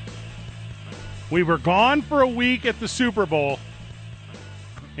 we were gone for a week at the Super Bowl,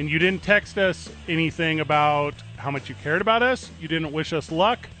 and you didn't text us anything about how much you cared about us. You didn't wish us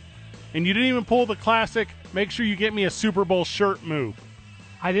luck, and you didn't even pull the classic, make sure you get me a Super Bowl shirt move.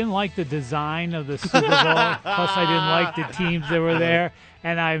 I didn't like the design of the Super Bowl. Plus, I didn't like the teams that were there.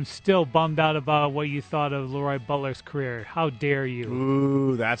 And I'm still bummed out about what you thought of Leroy Butler's career. How dare you?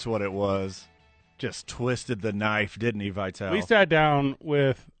 Ooh, that's what it was. Just twisted the knife, didn't he, Vital? We sat down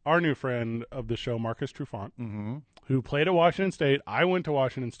with our new friend of the show, Marcus Trufant, who played at Washington State. I went to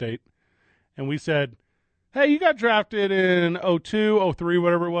Washington State. And we said, hey, you got drafted in 02, 03,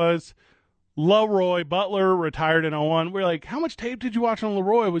 whatever it was. Leroy Butler retired in 01. We're like, how much tape did you watch on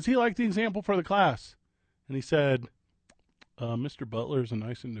Leroy? Was he like the example for the class? And he said, Mr. Butler is a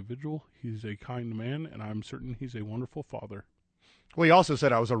nice individual. He's a kind man, and I'm certain he's a wonderful father. Well, he also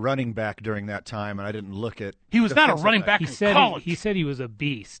said I was a running back during that time, and I didn't look at. He was not a running back in college. He said he was a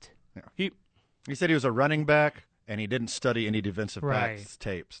beast. Yeah. He said he was a running back, and he didn't study any defensive backs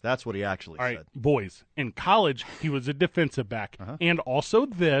tapes. That's what he actually said. All right, boys, in college, he was a defensive back. And also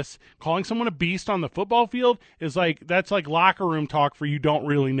this, calling someone a beast on the football field is that's like locker room talk for you don't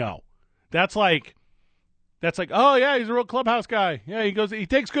really know. That's like, oh, yeah, he's a real clubhouse guy. Yeah, he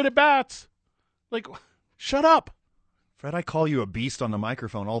takes good at bats. Like, shut up. Fred, I call you a beast on the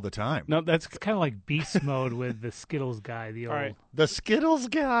microphone all the time. No, It's kind of like beast mode with the Skittles guy. The old. All right. The Skittles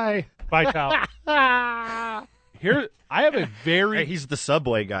guy. Vital. Here, I have a very... Hey, he's the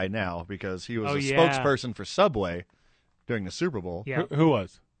Subway guy now because he was spokesperson for Subway during the Super Bowl. Yeah. Who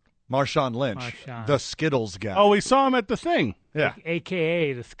was? Marshawn Lynch, the Skittles guy. Oh, we saw him at the thing. Yeah.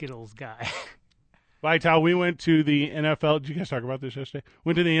 AKA the Skittles guy. Vital, we went to the NFL. Did you guys talk about this yesterday?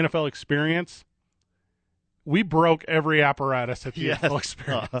 Went to the NFL Experience. We broke every apparatus at the NFL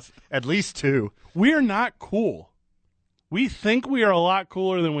Experience. At least two. We are not cool. We think we are a lot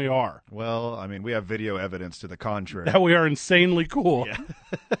cooler than we are. Well, I mean, we have video evidence to the contrary. That we are insanely cool.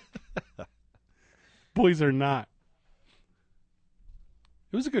 Yeah. Boys are not.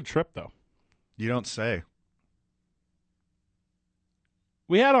 It was a good trip, though. You don't say.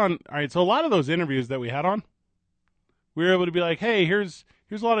 We had on, all right, so a lot of those interviews that we had on, we were able to be like, hey, here's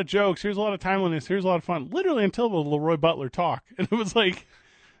a lot of jokes, here's a lot of timeliness, here's a lot of fun, literally until the Leroy Butler talk. And it was like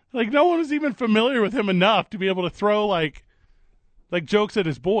no one was even familiar with him enough to be able to throw like jokes at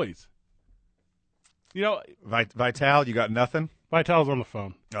his boys. You know, Vital, you got nothing? Vital's on the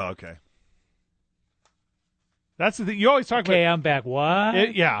phone. Oh, okay. That's the thing. You always talk about. Okay, I'm back.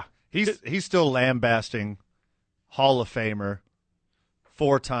 What? Yeah. He's still lambasting Hall of Famer,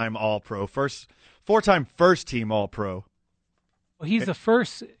 four-time All-Pro, four-time first-team All-Pro. Well, he's the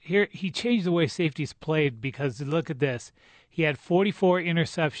first here. He changed the way safeties played because look at this. He had 44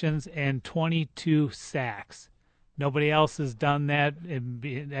 interceptions and 22 sacks. Nobody else has done that.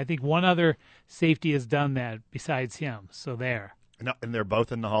 I think one other safety has done that besides him. So there. And they're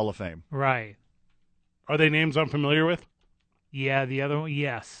both in the Hall of Fame. Right. Are they names I'm familiar with? Yeah, the other one,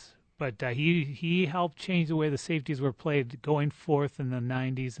 yes. But he helped change the way the safeties were played going forth in the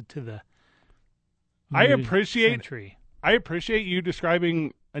 90s to the century. I appreciate you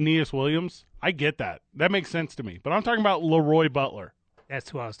describing Aeneas Williams. I get that. That makes sense to me. But I'm talking about Leroy Butler. That's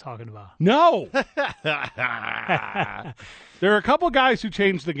who I was talking about. No. There are a couple guys who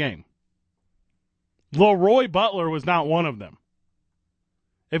changed the game. Leroy Butler was not one of them.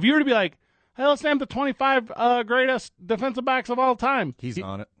 If you were to be like, hey, let's name the 25 greatest defensive backs of all time. He's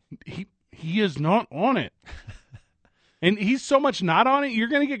on it. He is not on it. And he's so much not on it, you're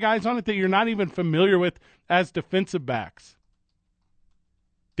going to get guys on it that you're not even familiar with as defensive backs.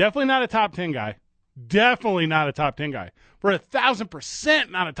 Definitely not a top 10 guy. Definitely not a top 10 guy. For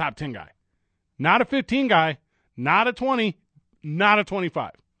 1,000% not a top 10 guy. Not a 15 guy. Not a 20. Not a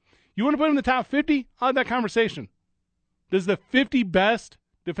 25. You want to put him in the top 50? I'll have that conversation. Does the 50 best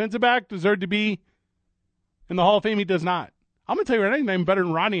defensive back deserve to be in the Hall of Fame? He does not. I'm going to tell you right now, he's named better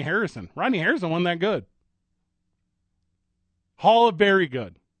than Rodney Harrison. Rodney Harrison wasn't that good. Hall of very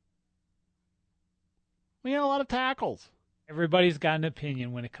good. We had a lot of tackles. Everybody's got an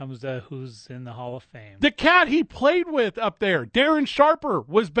opinion when it comes to who's in the Hall of Fame. The cat he played with up there, Darren Sharper,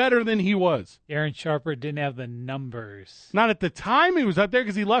 was better than he was. Darren Sharper didn't have the numbers. Not at the time he was up there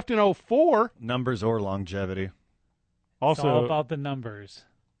because he left in 04. Numbers or longevity. Also, It's all about the numbers.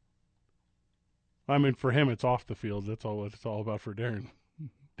 I mean, for him, it's off the field. That's all it's all about for Darren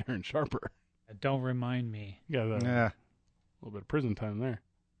Sharper. Don't remind me. You got a Yeah. little bit of prison time there.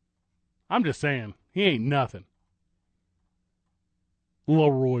 I'm just saying, he ain't nothing.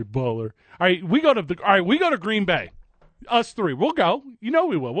 Leroy Butler. All right, we go to Green Bay. Us three. We'll go. You know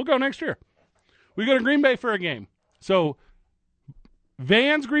we will. We'll go next year. We go to Green Bay for a game. So,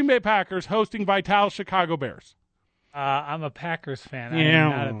 Van's Green Bay Packers hosting Vital's Chicago Bears. I'm a Packers fan. Yeah.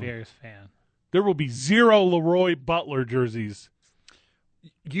 I'm not a Bears fan. There will be 0 Leroy Butler jerseys.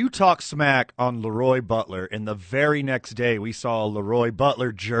 You talk smack on Leroy Butler, and the very next day we saw a Leroy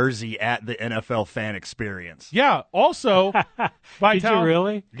Butler jersey at the NFL Fan Experience. Yeah. Also, Vital. Did you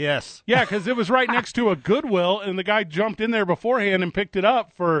really? Yes. Yeah, because it was right next to a Goodwill, and the guy jumped in there beforehand and picked it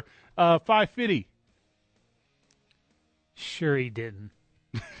up for $5.50. Sure he didn't.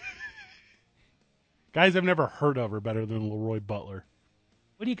 Guys I've never heard of are better than Leroy Butler.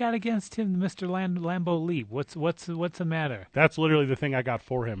 What do you got against him, Mr. Lambeau Leap? What's the matter? That's literally the thing I got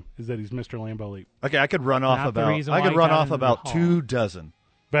for him, is that he's Mr. Lambeau Leap. Okay, I could run off Not the reason I why could he run got off into the about Hall. 2 dozen.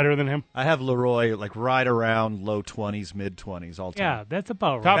 Better than him? I have Leroy like right around low 20s, mid 20s all time. Yeah, that's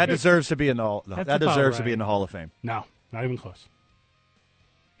about Top right. That deserves to be in the That's that about deserves to be right. in the Hall of Fame. No, not even close.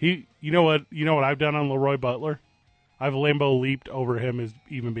 You know what I've done on Leroy Butler? I've Lambeau leaped over him as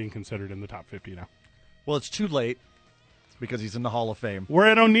even being considered in the top 50 now. Well, it's too late because he's in the Hall of Fame. We're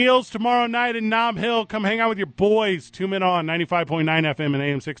at O'Neill's tomorrow night in Nob Hill. Come hang out with your boys. 2 Men On, 95.9 FM and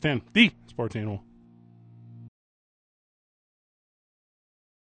AM 610. The Sports Animal.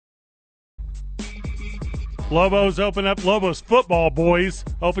 Lobos football, boys,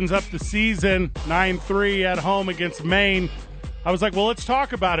 opens up the season 9-3 at home against Maine. I was like, well, let's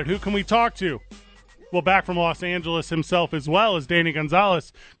talk about it. Who can we talk to? Well, back from Los Angeles himself as well as Danny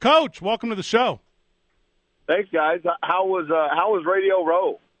Gonzalez. Coach, welcome to the show. Thanks, guys. How was Radio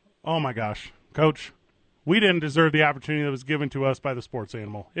Row? Oh, my gosh. Coach, we didn't deserve the opportunity that was given to us by the Sports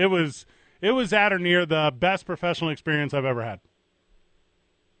Animal. It was at or near the best professional experience I've ever had.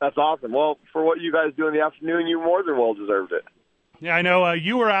 That's awesome. Well, for what you guys do in the afternoon, you more than well deserved it. Yeah, I know.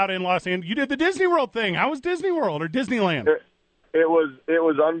 You were out in Los Angeles. You did the Disney World thing. How was Disney World or Disneyland? It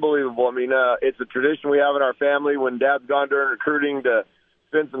was unbelievable. I mean, it's a tradition we have in our family. When Dad's gone during recruiting to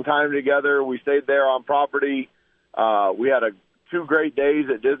spend some time together, we stayed there on property. We had 2 great days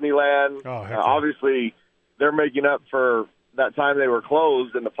at Disneyland. Oh, heck yeah. Obviously, they're making up for that time they were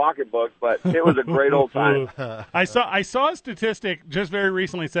closed in the pocketbook, but it was a great old time. I saw a statistic just very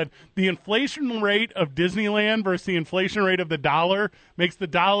recently said the inflation rate of Disneyland versus the inflation rate of the dollar makes the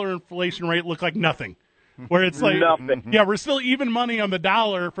dollar inflation rate look like nothing. Where it's like, Nothing. Yeah, we're still even money on the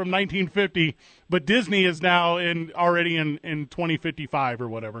dollar from 1950, but Disney is now already in 2055 or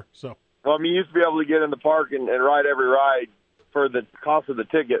whatever. So, Well, I mean, you used to be able to get in the park and ride every ride for the cost of the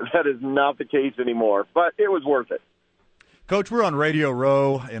ticket. That is not the case anymore, but it was worth it. Coach, we're on Radio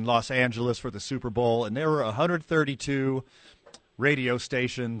Row in Los Angeles for the Super Bowl, and there were 132 radio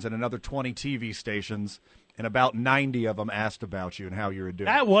stations and another 20 TV stations, and about 90 of them asked about you and how you were doing.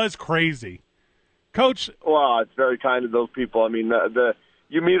 that was crazy. Coach, Well, it's very kind of those people. I mean,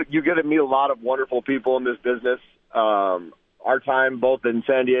 you get to meet a lot of wonderful people in this business. Our time, both in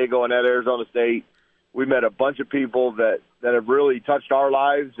San Diego and at Arizona State, we met a bunch of people that have really touched our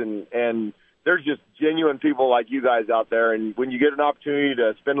lives, and there's just genuine people like you guys out there. And when you get an opportunity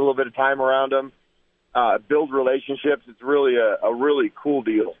to spend a little bit of time around them, build relationships, it's really a really cool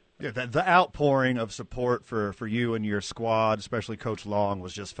deal. Yeah, the outpouring of support for you and your squad, especially Coach Long,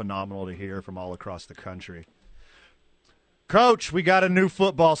 was just phenomenal to hear from all across the country. Coach, we got a new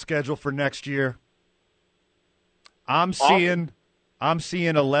football schedule for next year. I'm seeing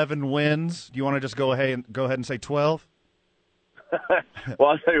 11 wins. Do you want to just go ahead and say 12? Well,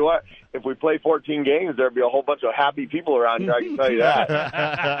 I'll tell you what, if we play 14 games, there'll be a whole bunch of happy people around here, I can tell you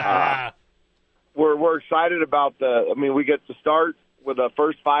that. We're excited about we get to start with the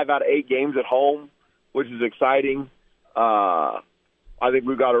first 5 out of 8 games at home, which is exciting. I think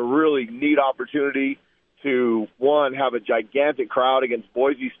we've got a really neat opportunity to, one, have a gigantic crowd against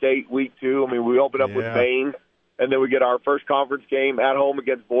Boise State week 2. I mean, we open up with Maine, and then we get our first conference game at home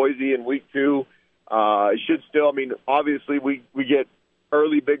against Boise in week 2. It should still, obviously we get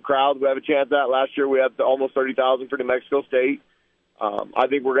early big crowds. We have a chance at that. Last year we had almost 30,000 for New Mexico State. I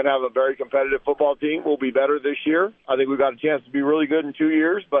think we're going to have a very competitive football team. We'll be better this year. I think we've got a chance to be really good in 2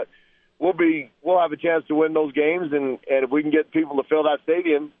 years, but we'll have a chance to win those games, and if we can get people to fill that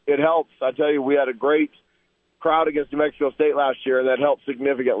stadium, it helps. I tell you, we had a great crowd against New Mexico State last year, and that helped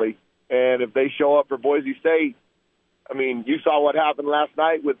significantly. And if they show up for Boise State, I mean, you saw what happened last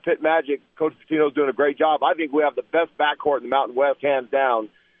night with Pitt Magic. Coach Pitino's doing a great job. I think we have the best backcourt in the Mountain West, hands down.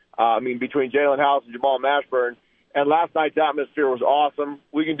 Between Jalen House and Jamal Mashburn. And last night's atmosphere was awesome.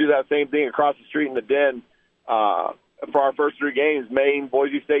 We can do that same thing across the street in the Den for our first 3 games, Maine,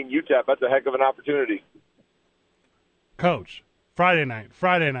 Boise State, and UTEP. That's a heck of an opportunity. Coach, Friday night.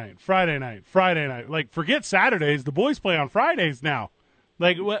 Like, forget Saturdays. The boys play on Fridays now.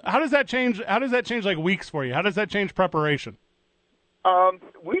 Like, how does that change? How does that change, like, weeks for you? How does that change preparation?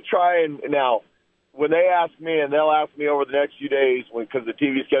 We try and now when they ask me, and they'll ask me over the next few days because the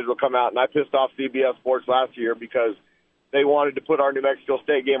TV schedule will come out, and I pissed off CBS Sports last year because they wanted to put our New Mexico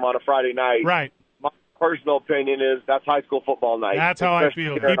State game on a Friday night. Right. My personal opinion is that's high school football night. That's how I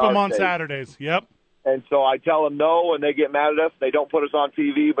feel. Keep them on Saturdays. Yep. And so I tell them no, and they get mad at us. They don't put us on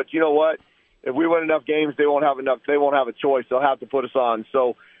TV. But you know what? If we win enough games, they won't have enough. They won't have a choice. They'll have to put us on.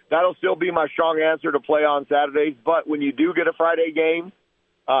 So that'll still be my strong answer to play on Saturdays. But when you do get a Friday game,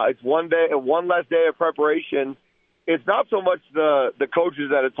 it's one less day of preparation. It's not so much the coaches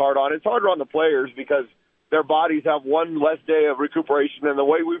that it's hard on. It's harder on the players because their bodies have one less day of recuperation. And the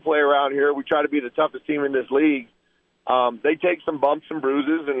way we play around here, we try to be the toughest team in this league. They take some bumps and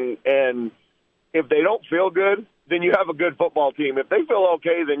bruises, and if they don't feel good, then you have a good football team. If they feel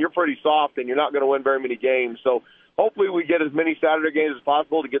okay, then you're pretty soft, and you're not going to win very many games. So hopefully we get as many Saturday games as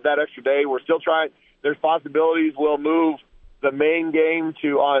possible to get that extra day. We're still trying. There's possibilities we'll move the main game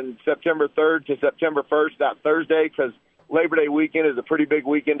on September 3rd to September 1st, that Thursday, because Labor Day weekend is a pretty big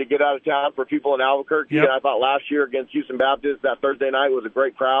weekend to get out of town for people in Albuquerque. Yep. And I thought last year against Houston Baptist, that Thursday night was a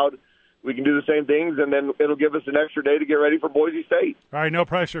great crowd. We can do the same things, and then it'll give us an extra day to get ready for Boise State. All right, no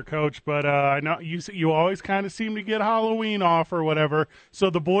pressure, Coach, but I know you always kind of seem to get Halloween off or whatever.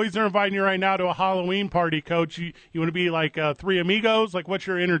 So the boys are inviting you right now to a Halloween party, Coach. You want to be like 3 amigos? Like, what's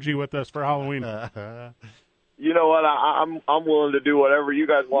your energy with us for Halloween? You know what? I'm willing to do whatever you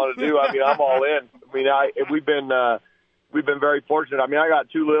guys want to do. I mean, I'm all in. I mean, we've been very fortunate. I mean, I got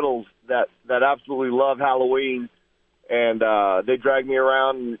 2 littles that absolutely love Halloween, and they drag me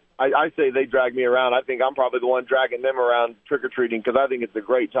around. I say they drag me around. I think I'm probably the one dragging them around trick-or-treating because I think it's a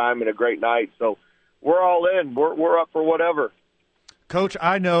great time and a great night. So we're all in. We're up for whatever. Coach,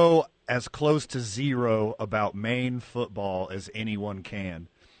 I know as close to zero about Maine football as anyone can.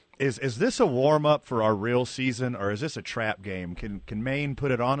 Is this a warm-up for our real season, or is this a trap game? Can Maine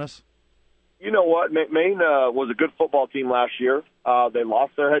put it on us? You know what? Maine was a good football team last year. They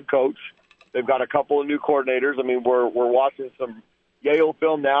lost their head coach. They've got a couple of new coordinators. I mean, we're watching some Yale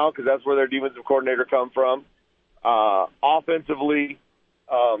film now because that's where their defensive coordinator come from. Offensively,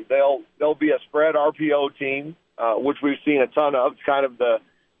 they'll be a spread RPO team, which we've seen a ton of. It's kind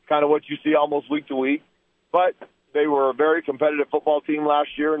of what you see almost week to week. But they were a very competitive football team last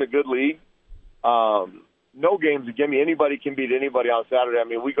year in a good league. No games a gimme. Anybody can beat anybody on Saturday. I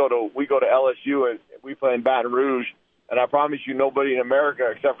mean, we go to LSU and we play in Baton Rouge, and I promise you, nobody in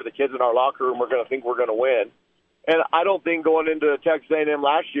America except for the kids in our locker room are going to think we're going to win. And I don't think going into Texas A&M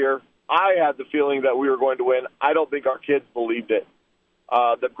last year, I had the feeling that we were going to win. I don't think our kids believed it.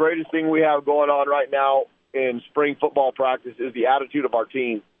 The greatest thing we have going on right now in spring football practice is the attitude of our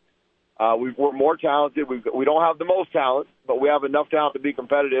team. We're more talented. We don't have the most talent, but we have enough talent to be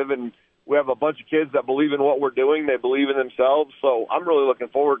competitive, and we have a bunch of kids that believe in what we're doing. They believe in themselves. So I'm really looking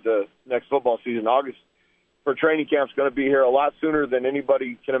forward to next football season. August for training camp's going to be here a lot sooner than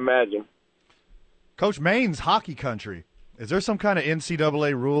anybody can imagine. Coach, Maine's hockey country. Is there some kind of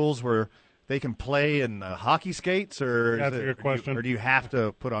NCAA rules where they can play in hockey skates, or that's a good question. Or do you have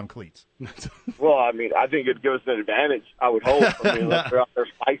to put on cleats? Well, I mean, I think it'd give us an advantage. I would hope. I mean, unless they're out there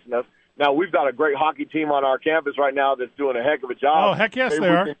spicing us. Now, we've got a great hockey team on our campus right now that's doing a heck of a job. Oh, heck yes, Maybe they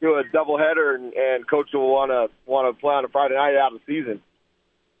are. We can do a doubleheader, and Coach will want to play on a Friday night out of the season.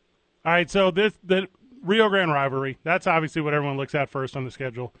 All right, so the Rio Grande rivalry, that's obviously what everyone looks at first on the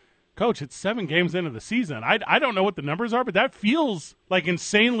schedule. Coach, it's 7 games into the season. I don't know what the numbers are, but that feels like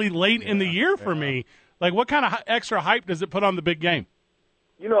insanely late in the year for me. Like, what kind of extra hype does it put on the big game?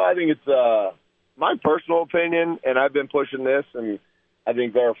 You know, I think it's my personal opinion, and I've been pushing this, and I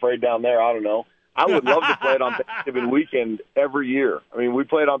think they're afraid down there. I don't know. I would love to play it on Thanksgiving weekend every year. I mean, we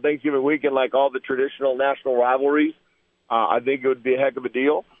play it on Thanksgiving weekend like all the traditional national rivalries. I think it would be a heck of a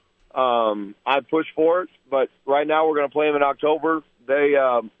deal. I'd push for it, but right now we're going to play them in October.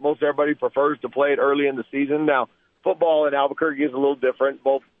 Most everybody prefers to play it early in the season. Now, football in Albuquerque is a little different.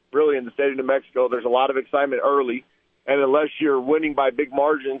 Both really in the state of New Mexico, there's a lot of excitement early, and unless you're winning by big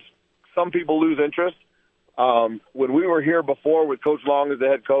margins some people lose interest. When we were here before with Coach Long as the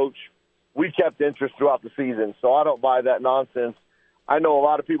head coach, we kept interest throughout the season. So I don't buy that nonsense. I know a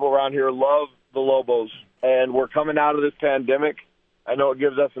lot of people around here love the Lobos, and we're coming out of this pandemic. I know it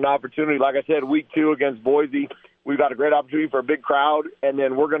gives us an opportunity. Like I said, week 2 against Boise, we've got a great opportunity for a big crowd, and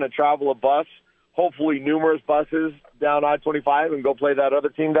then we're going to travel a bus, hopefully numerous buses, down I-25 and go play that other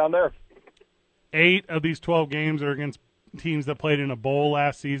team down there. 8 of these 12 games are against teams that played in a bowl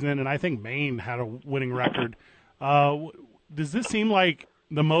last season, and I think Maine had a winning record. Does this seem like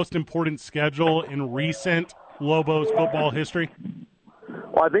the most important schedule in recent Lobos football history?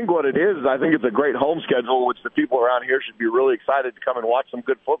 Well, I think what it is I think it's a great home schedule, which the people around here should be really excited to come and watch some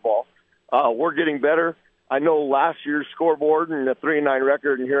good football. We're getting better. I know last year's scoreboard and a 3-9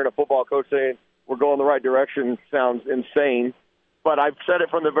 record, and hearing a football coach saying we're going the right direction sounds insane. But I've said it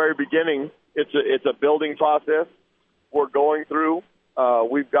from the very beginning. It's a building process we're going through.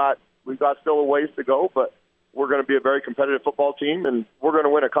 We've got still a ways to go, but we're going to be a very competitive football team, and we're going to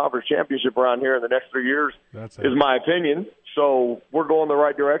win a conference championship around here in the next 3 years, is my opinion. So we're going the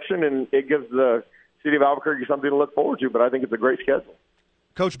right direction, and it gives the city of Albuquerque something to look forward to, but I think it's a great schedule.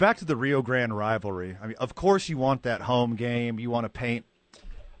 Coach, back to the Rio Grande rivalry. I mean, of course you want that home game. You want to paint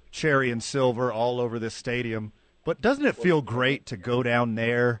cherry and silver all over this stadium. But doesn't it feel great to go down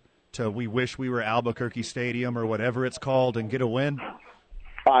there to We Wish We Were Albuquerque Stadium or whatever it's called and get a win?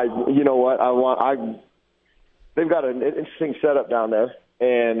 You know what? They've got an interesting setup down there.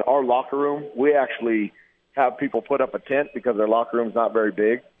 And our locker room, we actually have people put up a tent because their locker room's not very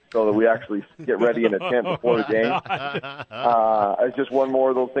big, so that we actually get ready in a tent before the game. It's just one more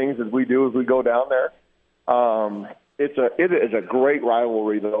of those things that we do as we go down there. It is a great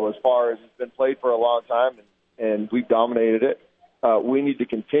rivalry, though, as far as it's been played for a long time, and we've dominated it. We need to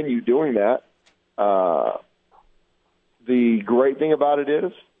continue doing that. The great thing about it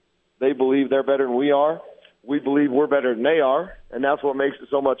is they believe they're better than we are. We believe we're better than they are, and that's what makes it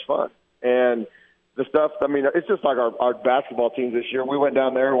so much fun. And the stuff, I mean, it's just like our basketball teams this year. We went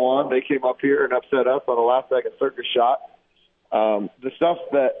down there and won. They came up here and upset us on a last-second circus shot. The stuff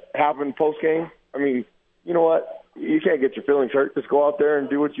that happened post-game, I mean, you know what? You can't get your feelings hurt. Just go out there and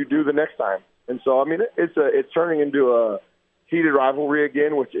do what you do the next time. And so, I mean, it's turning into a heated rivalry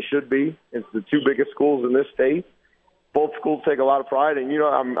again, which it should be. It's the 2 biggest schools in this state. Both schools take a lot of pride, and, you know,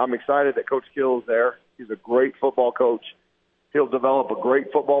 I'm excited that Coach Kill is there. He's a great football coach. He'll develop a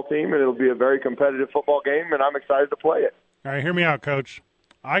great football team, and it'll be a very competitive football game, and I'm excited to play it. All right, hear me out, Coach.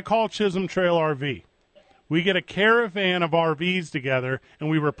 I call Chisholm Trail RV. We get a caravan of RVs together, and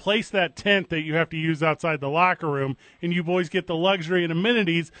we replace that tent that you have to use outside the locker room, and you boys get the luxury and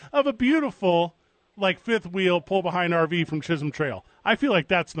amenities of a beautiful, like, fifth-wheel pull-behind RV from Chisholm Trail. I feel like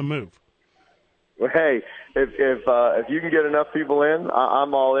that's the move. Well, hey, if you can get enough people in,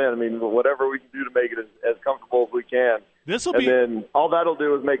 I'm all in. I mean, whatever we can do to make it as comfortable as we can. Then all that'll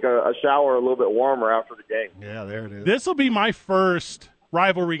do is make a shower a little bit warmer after the game. Yeah, there it is. This will be my first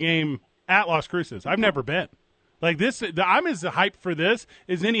rivalry game at Las Cruces. I've never been. Like this, I'm as hyped for this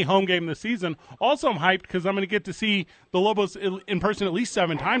as any home game this season. Also, I'm hyped because I'm going to get to see the Lobos in person at least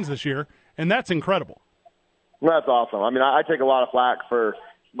 7 times this year, and that's incredible. That's awesome. I mean, I take a lot of flack for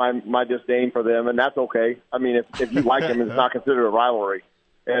my disdain for them, and that's okay. I mean, if you like them, it's not considered a rivalry.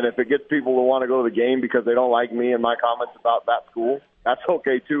 And if it gets people to want to go to the game because they don't like me and my comments about that school, that's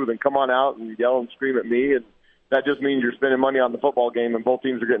okay too. Then come on out and yell and scream at me, and that just means you're spending money on the football game, and both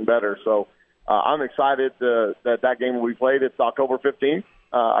teams are getting better. So I'm excited that game will be played. It's October 15th.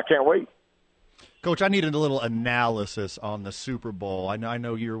 I can't wait. Coach, I needed a little analysis on the Super Bowl. I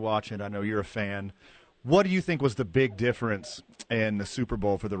know you're watching. I know you're a fan. What do you think was the big difference in the Super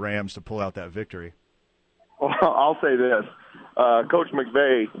Bowl for the Rams to pull out that victory? Well, I'll say this. Coach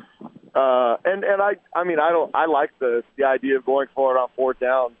McVay, I like the idea of going for it on 4th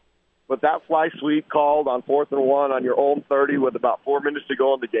down, but that fly sweep called on 4th and 1 on your own 30 with about 4 minutes to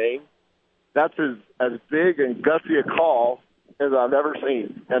go in the game, that's as big and gutsy a call as I've ever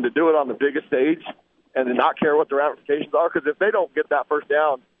seen. And to do it on the biggest stage and to not care what the ramifications are, because if they don't get that first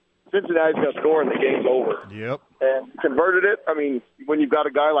down, Cincinnati's going to score and the game's over. Yep. And converted it. I mean, when you've got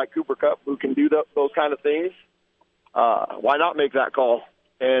a guy like Cooper Kupp who can do those kind of things, why not make that call?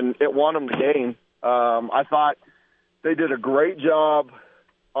 And it won them the game. I thought they did a great job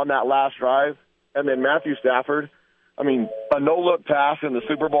on that last drive. And then Matthew Stafford, I mean, a no-look pass in the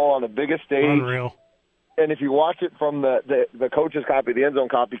Super Bowl on the biggest stage. Unreal. And if you watch it from the coach's copy, the end zone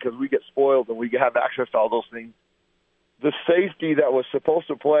copy, because we get spoiled and we have access to all those things, the safety that was supposed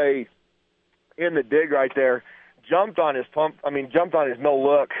to play in the dig right there jumped on his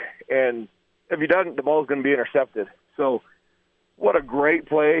no-look, and if he doesn't, the ball's going to be intercepted. So what a great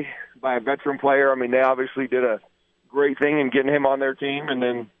play by a veteran player. I mean, they obviously did a great thing in getting him on their team. And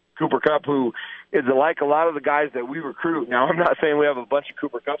then Cooper Kupp, who is like a lot of the guys that we recruit. Now, I'm not saying we have a bunch of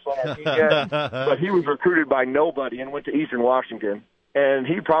Cooper Kupps on our team yet, but he was recruited by nobody and went to Eastern Washington. And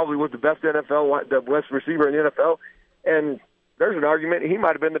he probably was the best receiver in the NFL. And there's an argument he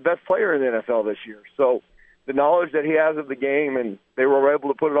might have been the best player in the NFL this year. So the knowledge that he has of the game, and they were able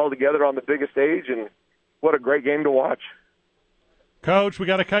to put it all together on the biggest stage, and what a great game to watch. Coach, we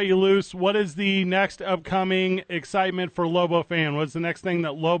got to cut you loose. What is the next upcoming excitement for Lobo Fan? What's the next thing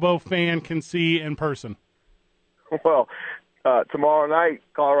that Lobo Fan can see in person? Well, tomorrow night,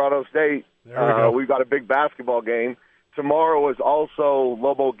 Colorado State, we've got a big basketball game. Tomorrow is also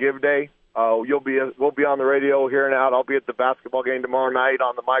Lobo Give Day. We'll be on the radio here and out. I'll be at the basketball game tomorrow night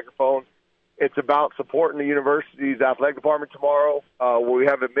on the microphone. It's about supporting the university's athletic department tomorrow. We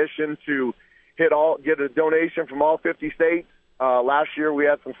have a mission to get a donation from all 50 states. Last year we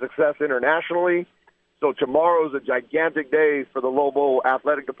had some success internationally. So tomorrow is a gigantic day for the Lobo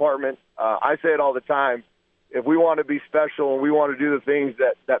athletic department. I say it all the time. If we want to be special and we want to do the things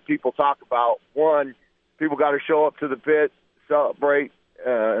that people talk about, one, people got to show up to the pit, celebrate,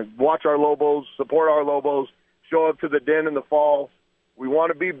 watch our Lobos, support our Lobos, show up to the Den in the fall. We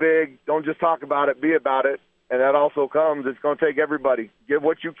want to be big. Don't just talk about it, be about it. And that also comes, it's going to take everybody. Give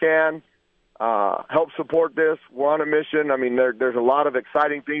what you can. Help support this. We're on a mission. I mean, there's a lot of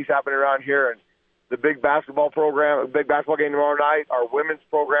exciting things happening around here. And the big basketball game tomorrow night, our women's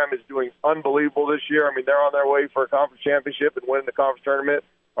program is doing unbelievable this year. I mean, they're on their way for a conference championship and win the conference tournament.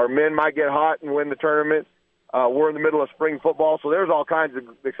 Our men might get hot and win the tournament. We're in the middle of spring football, so there's all kinds of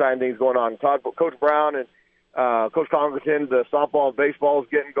exciting things going on. Coach Brown and Coach Congleton, the softball and baseball is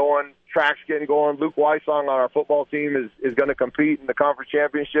getting going. Track's getting going. Luke Weissong on our football team is going to compete in the conference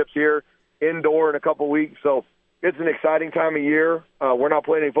championships here indoor in a couple weeks. So it's an exciting time of year. We're not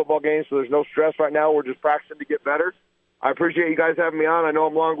playing any football games, so there's no stress right now. We're just practicing to get better. I appreciate you guys having me on. I know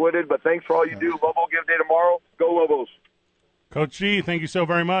I'm long-winded, but thanks for all you do. Lobo Give Day tomorrow. Go Lobos. Coach G, thank you so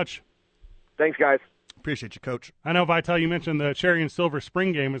very much. Thanks, guys. Appreciate you, Coach. I know, Vital, you mentioned the Cherry and Silver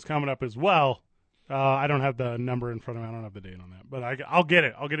Spring game is coming up as well. I don't have the number in front of me. I don't have the date on that. But I'll get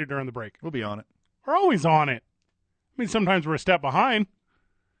it. I'll get it during the break. We'll be on it. We're always on it. I mean, sometimes we're a step behiin.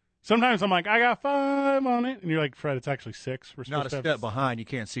 Sometimes I'm like, I got 5 on it. And you're like, Fred, it's actually 6. We're not a step behind. You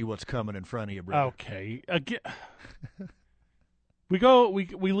can't see what's coming in front of you, brother. Okay.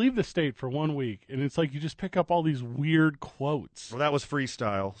 We leave the state for 1 week, and it's like you just pick up all these weird quotes. Well, that was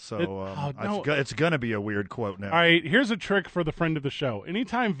freestyle, so no. It's going to be a weird quote now. All right, here's a trick for the friend of the show.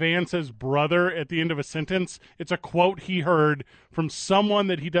 Anytime Van says brother at the end of a sentence, it's a quote he heard from someone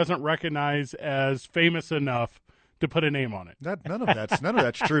that he doesn't recognize as famous enough to put a name on it. None of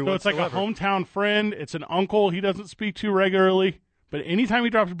that's true. So it's like a hometown friend. It's an uncle he doesn't speak to regularly. But anytime he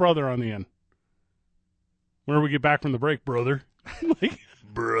drops brother on the end, whenever we get back from the break, brother.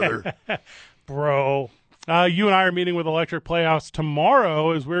 Brother. Bro. You and I are meeting with Electric Playhouse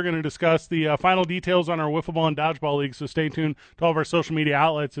tomorrow as we're going to discuss the final details on our wiffle ball and dodgeball league. So stay tuned to all of our social media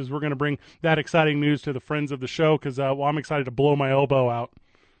outlets as we're going to bring that exciting news to the friends of the show because I'm excited to blow my elbow out.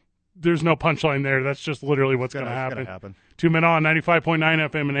 There's no punchline there. That's just literally what's going to happen. 2 Men On, 95.9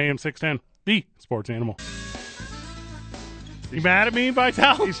 FM and AM 610, the sports animal. You mad at me,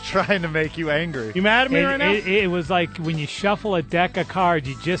 Vital? He's trying to make you angry. You mad at me right now? It was like when you shuffle a deck of cards,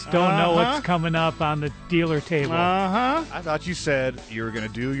 you just don't know what's coming up on the dealer table. I thought you said you were going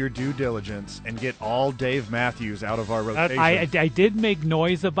to do your due diligence and get all Dave Matthews out of our rotation. I did make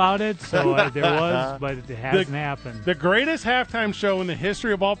noise about it, so there was, but it hasn't happened. The greatest halftime show in the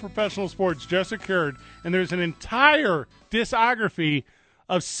history of all professional sports just occurred, and there's an entire discography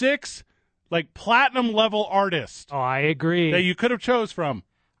of 6 platinum level artists. Oh, I agree. That you could have chose from.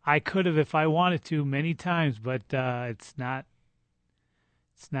 I could have if I wanted to many times, but it's not.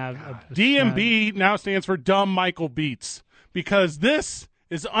 It's not. DMB now stands for Dumb Michael Beats because this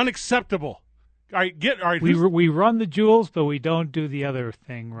is unacceptable. All right. We run the jewels, but we don't do the other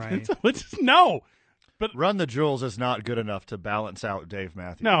thing right. No. But Run the Jewels is not good enough to balance out Dave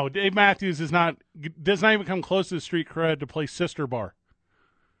Matthews. No, Dave Matthews does not even come close to the street cred to play Sister Bar.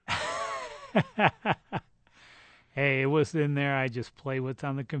 Hey, it was in there. I just play what's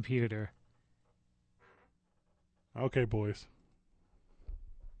on the computer. Okay, boys.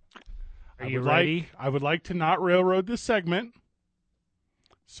 Are you ready? I would like to not railroad this segment.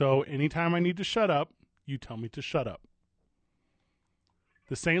 So anytime I need to shut up, you tell me to shut up.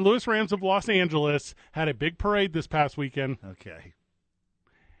 The St. Louis Rams of Los Angeles had a big parade this past weekend. Okay.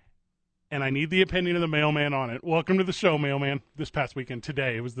 And I need the opinion of the mailman on it. Welcome to the show, mailman. This past weekend,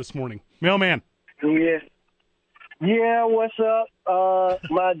 today. It was this morning. Mailman. Yeah. Yeah, what's up,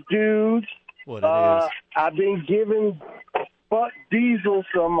 my dudes? What it is. I've been giving Buck Diesel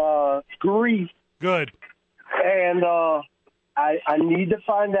some grief. Good. And I need to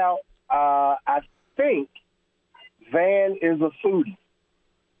find out. I think Van is a foodie.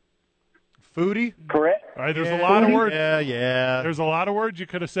 Foodie? Correct? All right, there's a lot of words. Yeah. There's a lot of words you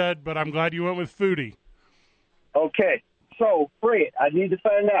could have said, but I'm glad you went with foodie. Okay. So, Fred, I need to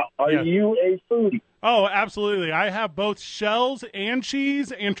find out. Are you a foodie? Oh, absolutely. I have both shells and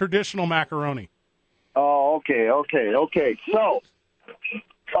cheese and traditional macaroni. Oh, okay. So,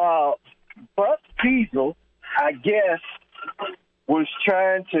 Buck Diesel, I guess, was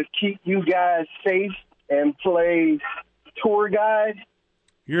trying to keep you guys safe and play tour guide.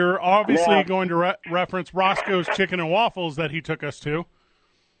 You're obviously going to reference Roscoe's Chicken and Waffles that he took us to.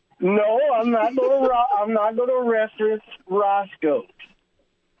 No, I'm not going to reference Roscoe.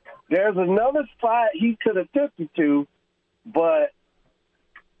 There's another spot he could have took you to, but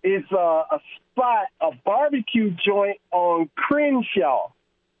it's a spot, a barbecue joint on Crenshaw.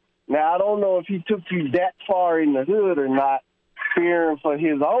 Now, I don't know if he took you that far in the hood or not, fearing for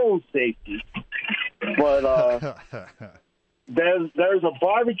his own safety. But there's a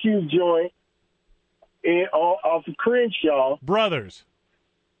barbecue joint off of Crenshaw. Brothers.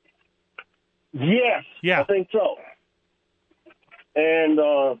 Yes. Yeah. I think so. And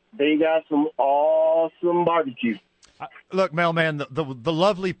they got some awesome barbecue. Look, Mailman, the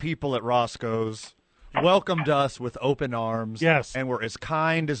lovely people at Roscoe's welcomed us with open arms. Yes. And were as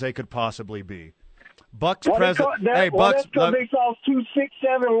kind as they could possibly be. Buck's Well, present. that's because they saw 2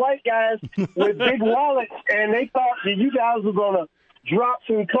 6'7" white guys with big wallets, and they thought that you guys were going to drop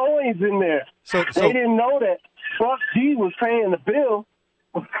some coins in there. So they didn't know that Buck D was paying the bill.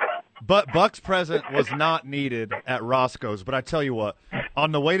 But Buck's present was not needed at Roscoe's. But I tell you what,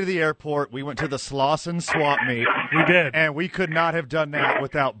 on the way to the airport, we went to the Slauson Swap Meet. We did. And we could not have done that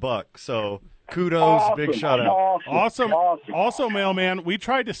without Buck. So kudos, big shout out. Awesome. Also, Mailman, we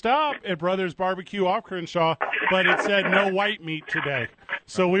tried to stop at Brothers Barbecue off Crenshaw, but it said no white meat today.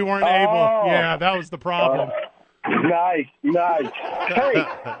 So we weren't able. Yeah, that was the problem. Nice. Hey,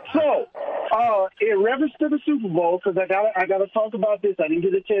 so in reference to the Super Bowl, because I got to talk about this. I didn't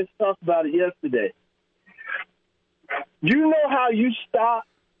get a chance to talk about it yesterday. You know how you stopped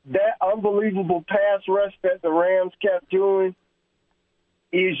that unbelievable pass rush that the Rams kept doing?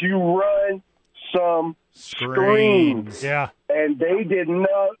 Is you run some screens. Yeah. And they did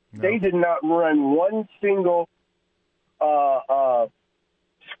not run one single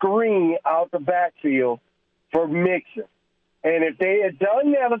screen out the backfield for Mixon. And if they had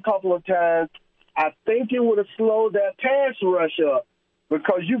done that a couple of times, I think it would have slowed that pass rush up,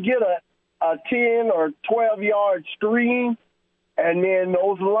 because you get a 10 or 12-yard screen, and then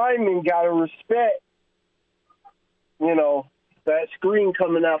those linemen got to respect, that screen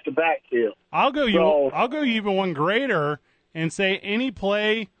coming out the backfield. I'll go even one greater and say any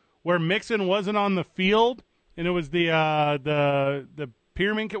play where Mixon wasn't on the field, and it was the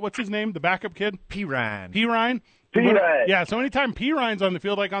Pearman kid, what's his name? The backup kid? Pirine. Pirine. Yeah, so anytime Pirine's on the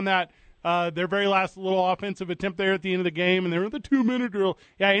field, like on that their very last little offensive attempt there at the end of the game, and they were the 2-minute drill.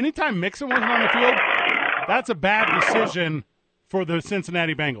 Yeah, anytime Mixon wasn't on the field, that's a bad decision for the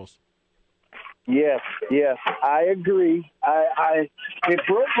Cincinnati Bengals. Yes, I agree. It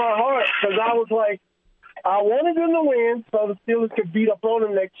broke my heart, because I was like, I wanted them to win so the Steelers could beat up on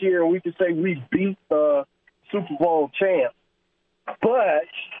them next year, and we could say we beat the Super Bowl champs. But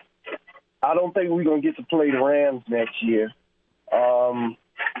I don't think we're going to get to play the Rams next year.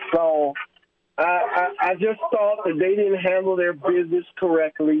 So I just thought that they didn't handle their business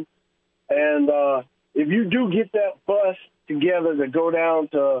correctly. And if you do get that bus together to go down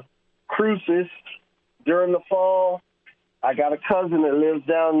to Cruces during the fall, I got a cousin that lives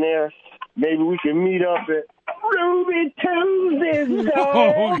down there. Maybe we can meet up at Ruby Tuesdays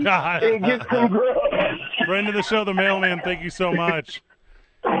Oh, God. and get some grub. Friend of the show, the Mailman, thank you so much.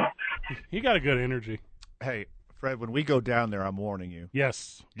 He got a good energy. Hey, Fred, when we go down there, I'm warning you.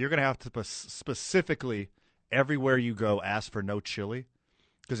 Yes. You're going to have to specifically, everywhere you go, ask for no chili.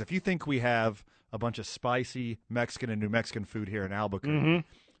 Because if you think we have a bunch of spicy Mexican and New Mexican food here in Albuquerque,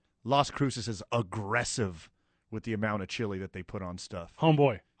 Las Cruces is aggressive with the amount of chili that they put on stuff.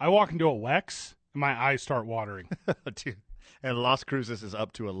 Homeboy, I walk into a Wex, and my eyes start watering. Dude, and Las Cruces is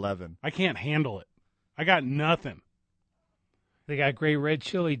up to 11. I can't handle it. I got nothing. They got great red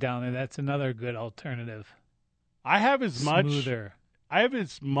chili down there. That's another good alternative. I have as Smoother.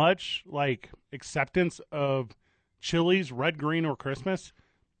 much like acceptance of chilies, red, green, or Christmas,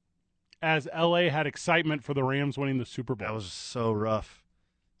 as LA had excitement for the Rams winning the Super Bowl. That was so rough.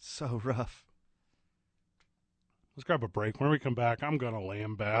 So rough. Let's grab a break. When we come back, I'm gonna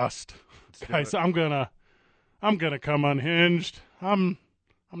lambast. Guys, I'm gonna come unhinged. I'm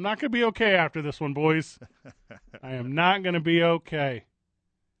not gonna be okay after this one, boys. I am not gonna be okay.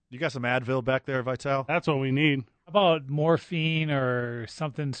 You got some Advil back there, Vital? That's what we need. How about morphine or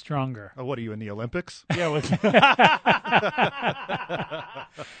something stronger? Oh, what are you in the Olympics? Yeah.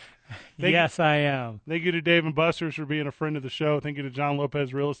 Yes, I am. Thank you to Dave and Buster's for being a friend of the show. Thank you to John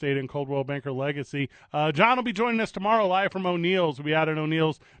Lopez Real Estate and Coldwell Banker Legacy. John will be joining us tomorrow live from O'Neill's. We'll be out at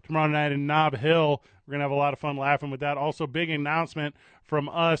O'Neill's tomorrow night in Nob Hill. We're going to have a lot of fun laughing with that. Also, big announcement from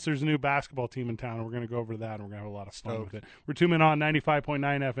us. There's a new basketball team in town, and we're going to go over that, and we're going to have a lot of fun with it. We're 2 men on 95.9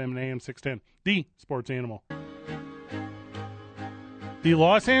 FM and AM 610, the Sports Animal. The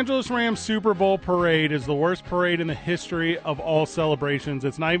Los Angeles Rams Super Bowl parade is the worst parade in the history of all celebrations.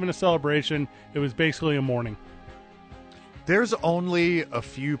 It's not even a celebration. It was basically a mourning. There's only a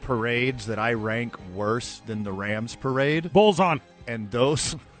few parades that I rank worse than the Rams parade. Bulls on. And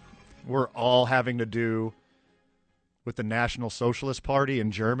those were all having to do with the National Socialist Party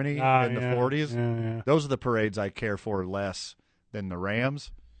in Germany in the 40s. Yeah. Those are the parades I care for less than the Rams.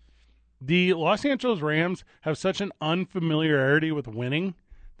 The Los Angeles Rams have such an unfamiliarity with winning,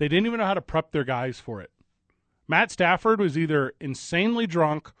 they didn't even know how to prep their guys for it. Matt Stafford was either insanely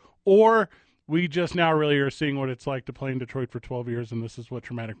drunk or we just now really are seeing what it's like to play in Detroit for 12 years, and this is what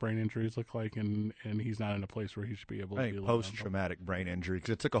traumatic brain injuries look like, and he's not in a place where he should be able to be post-traumatic brain injury,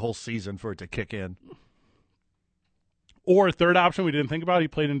 because it took a whole season for it to kick in. Or third option we didn't think about, he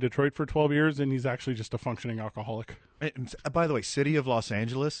played in Detroit for 12 years, and he's actually just a functioning alcoholic. And by the way, City of Los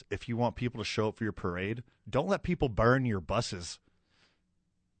Angeles, if you want people to show up for your parade, don't let people burn your buses.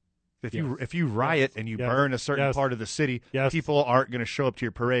 If you riot and you burn a certain part of the city, people aren't going to show up to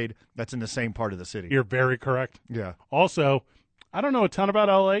your parade that's in the same part of the city. You're very correct. Yeah. Also, I don't know a ton about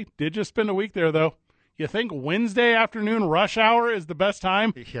L.A. Did just spend a week there, though. You think Wednesday afternoon rush hour is the best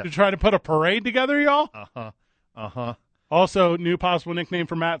time to try to put a parade together, y'all? Uh-huh. Also, new possible nickname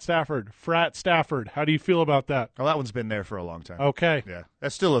for Matt Stafford, Frat Stafford. How do you feel about that? Oh, that one's been there for a long time. Okay. Yeah.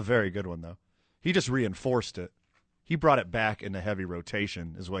 That's still a very good one, though. He just reinforced it. He brought it back in the heavy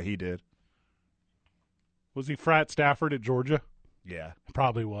rotation is what he did. Was he Frat Stafford at Georgia? Yeah.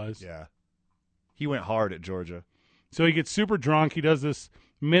 Probably was. Yeah. He went hard at Georgia. So he gets super drunk. He does this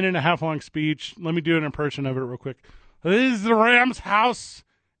minute-and-a-half-long speech. Let me do an impression of it real quick. This is the Rams' house,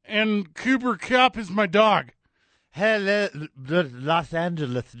 and Cooper Kupp is my dog. Hey, Los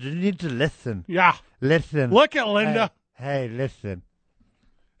Angeles, you need to listen. Yeah. Listen. Look at Linda. Hey, listen.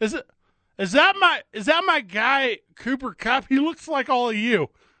 Is that my guy, Cooper Kupp? He looks like all of you.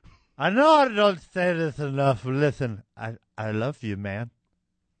 I know I don't say this enough. Listen, I love you, man.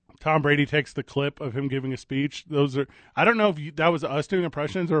 Tom Brady takes the clip of him giving a speech. I don't know if that was us doing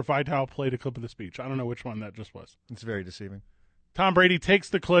impressions or if Vital played a clip of the speech. I don't know which one that just was. It's very deceiving. Tom Brady takes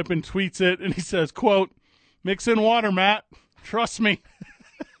the clip and tweets it, and he says, quote, "Mix in water, Matt. Trust me."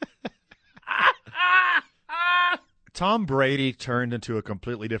 Tom Brady turned into a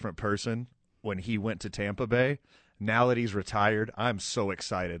completely different person when he went to Tampa Bay. Now that he's retired, I'm so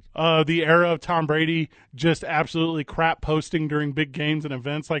excited. The era of Tom Brady just absolutely crap posting during big games and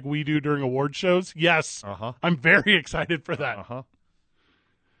events like we do during award shows. Yes. I'm very excited for that.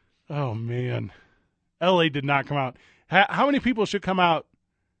 Oh, man. L.A. did not come out. How many people should come out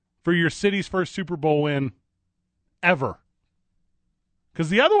for your city's first Super Bowl win ever? Because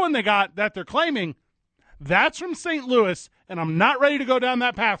the other one they got that they're claiming, that's from St. Louis, and I'm not ready to go down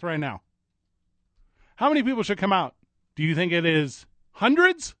that path right now. How many people should come out? Do you think it is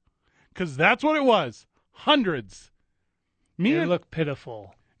hundreds? Because that's what it was. Hundreds. They look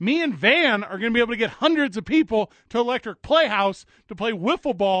pitiful. Me and Van are going to be able to get hundreds of people to Electric Playhouse to play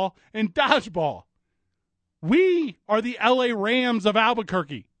wiffle ball and dodgeball. We are the L.A. Rams of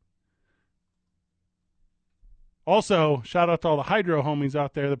Albuquerque. Also, shout out to all the hydro homies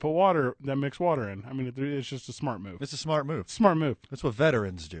out there that mix water in. I mean, it's just a smart move. It's a smart move. Smart move. That's what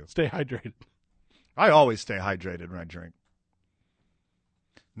veterans do. Stay hydrated. I always stay hydrated when I drink.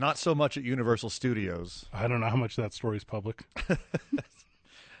 Not so much at Universal Studios. I don't know how much that story's public.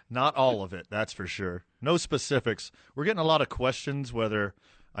 Not all of it, that's for sure. No specifics. We're getting a lot of questions whether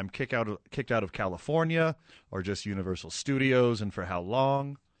I'm kicked out of California or just Universal Studios and for how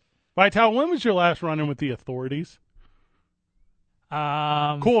long. Vital, when was your last run-in with the authorities?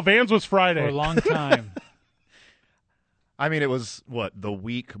 Cool, Vans was Friday. For a long time. I mean, it was, the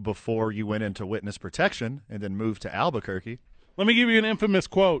week before you went into witness protection and then moved to Albuquerque. Let me give you an infamous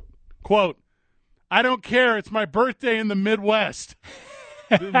quote. Quote, "I don't care. It's my birthday in the Midwest."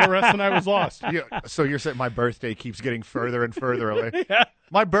 The rest of the night was lost. Yeah, so you're saying my birthday keeps getting further and further away? Yeah.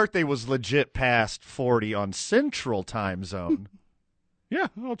 My birthday was legit past 40 on Central Time Zone. Yeah,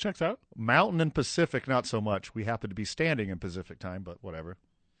 well, checks out. Mountain and Pacific, not so much. We happen to be standing in Pacific time, but whatever.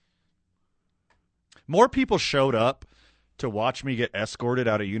 More people showed up to watch me get escorted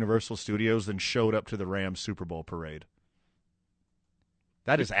out of Universal Studios than showed up to the Rams Super Bowl parade.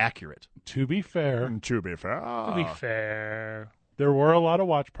 That is accurate. To be fair, To be fair. there were a lot of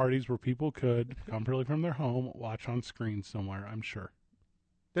watch parties where people could comfortably from their home watch on screen somewhere, I'm sure.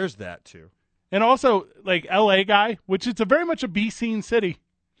 There's that, too. And also, like, L.A. guy, which it's a very much a B-scene city.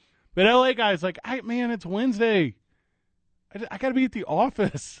 But L.A. guy is like, man, it's Wednesday. I got to be at the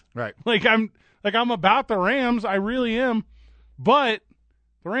office. Right. I'm about the Rams. I really am. But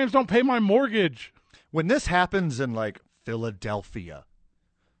the Rams don't pay my mortgage. When this happens in, like, Philadelphia,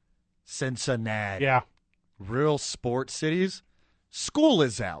 Cincinnati, Yeah. real sports cities, school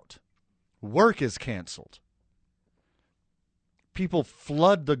is out. Work is canceled. People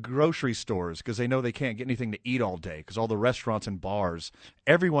flood the grocery stores because they know they can't get anything to eat all day because all the restaurants and bars,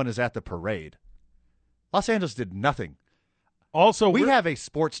 everyone is at the parade. Los Angeles did nothing. Also, we have a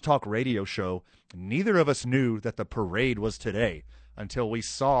sports talk radio show. Neither of us knew that the parade was today until we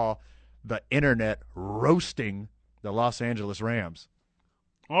saw the internet roasting the Los Angeles Rams.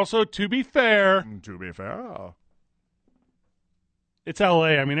 Also, to be fair, it's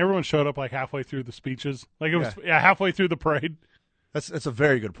L.A. I mean, everyone showed up like halfway through the speeches. Like it was halfway through the parade. That's a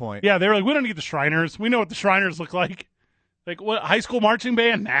very good point. Yeah, they were like, we don't need the Shriners. We know what the Shriners look like. Like, what, high school marching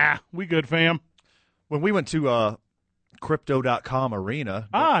band? Nah, we good, fam. When we went to Crypto.com Arena.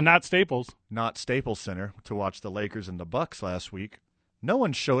 Not Staples. Not Staples Center to watch the Lakers and the Bucks last week. No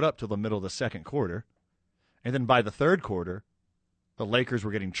one showed up till the middle of the second quarter. And then by the third quarter, the Lakers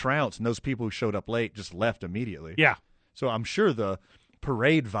were getting trounced, and those people who showed up late just left immediately. Yeah. So I'm sure the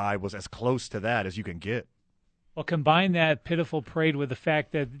parade vibe was as close to that as you can get. Well, combine that pitiful parade with the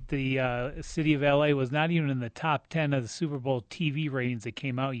fact that the city of L.A. was not even in the top 10 of the Super Bowl TV ratings that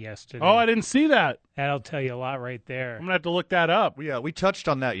came out yesterday. Oh, I didn't see that. That'll tell you a lot right there. I'm going to have to look that up. We touched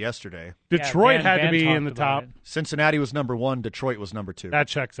on that yesterday. Detroit had to be in the top. Cincinnati was number 1. Detroit was number 2. That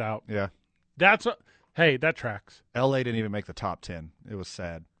checks out. Yeah. Hey, that tracks. L.A. didn't even make the top 10. It was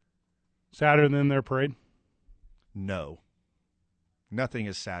sad. Sadder than their parade? No. Nothing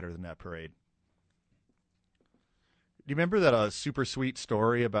is sadder than that parade. Do you remember that super sweet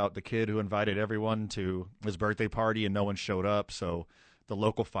story about the kid who invited everyone to his birthday party and no one showed up? So the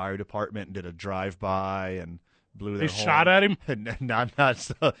local fire department did a drive-by and blew their horn. They shot at him? Not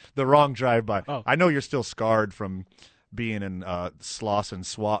the wrong drive-by. Oh. I know you're still scarred from being in Slauson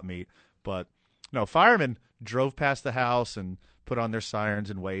swap meet, but no, firemen drove past the house and put on their sirens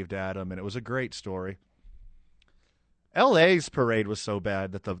and waved at him, and it was a great story. L.A.'s parade was so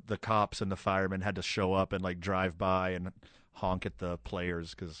bad that the cops and the firemen had to show up and, like, drive by and honk at the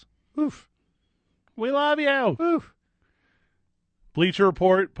players because, oof. We love you. Oof. Bleacher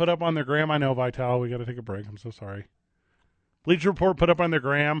Report put up on their gram. I know, Vital, we got to take a break. I'm so sorry. Bleacher Report put up on their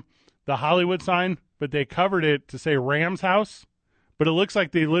gram the Hollywood sign, but they covered it to say Rams House. But it looks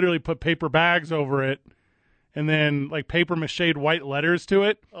like they literally put paper bags over it and then, like, paper mache'd white letters to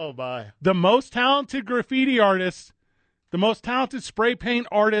it. Oh, my. The most talented graffiti artists, the most talented spray paint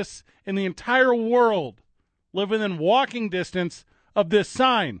artists in the entire world live within walking distance of this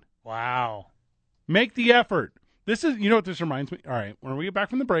sign. Wow. Make the effort. This is, you know what this reminds me? All right, when we get back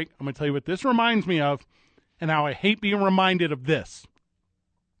from the break, I'm going to tell you what this reminds me of and how I hate being reminded of this.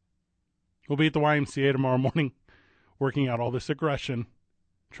 We'll be at the YMCA tomorrow morning working out all this aggression.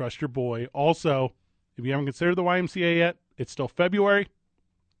 Trust your boy. Also, if you haven't considered the YMCA yet, it's still February.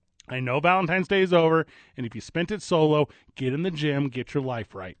 I know Valentine's Day is over, and if you spent it solo, get in the gym, get your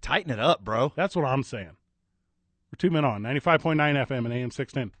life right. Tighten it up, bro. That's what I'm saying. We're 2 men on 95.9 FM and AM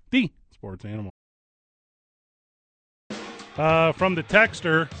 610, the Sports Animal. From the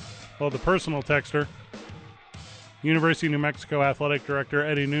texter, the personal texter, University of New Mexico Athletic Director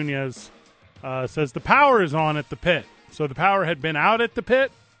Eddie Nunez says the power is on at the pit. So the power had been out at the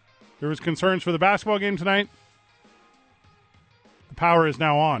pit. There was concerns for the basketball game tonight. The power is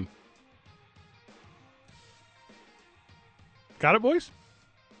now on. Got it, boys?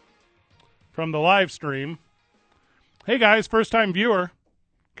 From the live stream. Hey, guys, first-time viewer.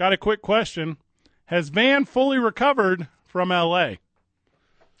 Got a quick question. Has Van fully recovered from L.A.?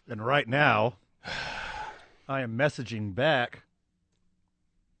 And right now, I am messaging back.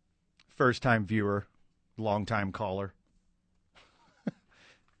 First-time viewer, long-time caller.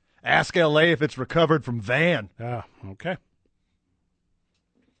 Ask L.A. if it's recovered from Van. Okay.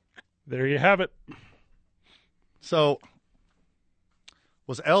 There you have it. So,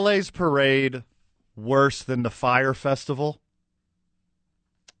 Was LA's parade worse than the Fire Festival?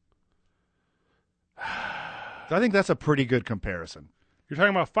 I think that's a pretty good comparison. You're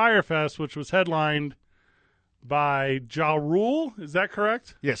talking about Firefest, which was headlined by Ja Rule. Is that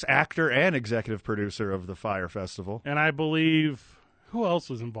correct? Yes, actor and executive producer of the Fire Festival. And I believe, who else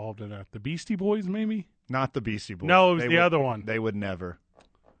was involved in that? The Beastie Boys, maybe? Not the Beastie Boys. No, it was the other one. They would never.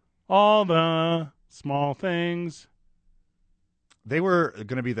 All the small things. They were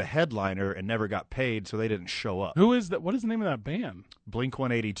going to be the headliner and never got paid, so they didn't show up. Who is that? What is the name of that band?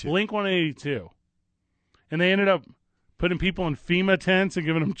 Blink-182. Blink-182. And they ended up putting people in FEMA tents and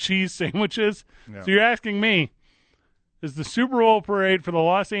giving them cheese sandwiches. Yeah. So you're asking me, is the Super Bowl parade for the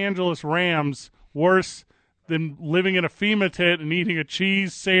Los Angeles Rams worse than living in a FEMA tent and eating a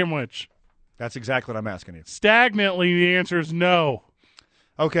cheese sandwich? That's exactly what I'm asking you. Stagnantly, the answer is no.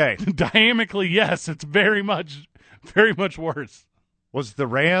 Okay. Dynamically, yes. It's very much worse. Was the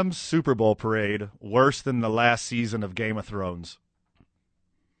Rams Super Bowl parade worse than the last season of Game of Thrones?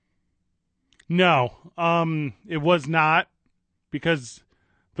 No, it was not, because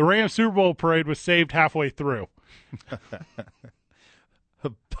the Rams Super Bowl parade was saved halfway through.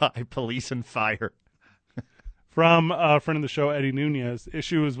 By police and fire. From a friend of the show, Eddie Nunez,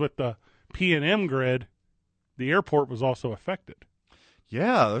 issue is with the P&M grid. The airport was also affected.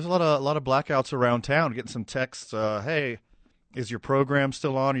 Yeah, there's a lot of blackouts around town. Getting some texts, hey, is your program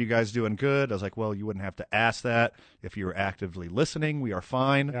still on? Are you guys doing good? I was like, well, you wouldn't have to ask that if you were actively listening. We are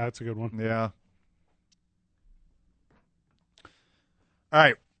fine. Yeah, that's a good one. Yeah. All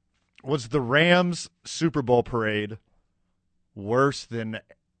right. Was the Rams Super Bowl parade worse than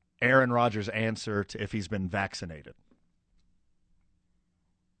Aaron Rodgers' answer to if he's been vaccinated?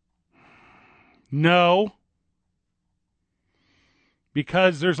 No.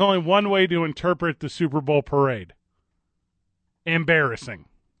 Because there's only one way to interpret the Super Bowl parade. Embarrassing.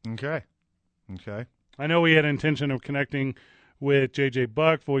 Okay. I know we had intention of connecting with J.J.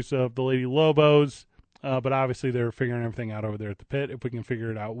 Buck, voice of the Lady Lobos, but obviously they're figuring everything out over there at the pit. If we can figure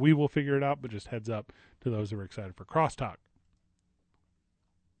it out, we will figure it out, but just heads up to those who are excited for Crosstalk.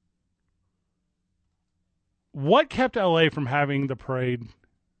 What kept L.A. from having the parade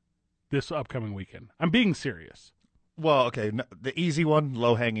this upcoming weekend? I'm being serious. Well, okay, the easy one,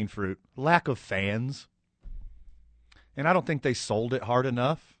 low-hanging fruit, lack of fans. And I don't think they sold it hard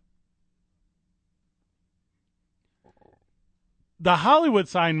enough. The Hollywood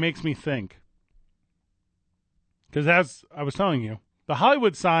sign makes me think. Because as I was telling you, the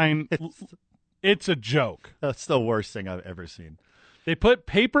Hollywood sign, it's a joke. That's the worst thing I've ever seen. They put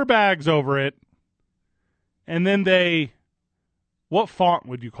paper bags over it, and then what font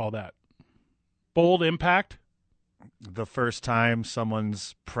would you call that? Bold impact? The first time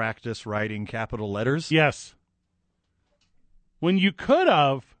someone's practiced writing capital letters? Yes. When you could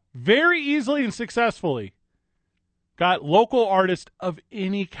have very easily and successfully got local artists of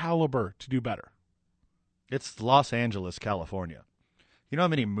any caliber to do better. It's Los Angeles, California. You know how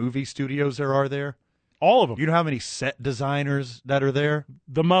many movie studios there are there? All of them. You know how many set designers that are there?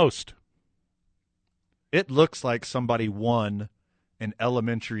 The most. It looks like somebody won an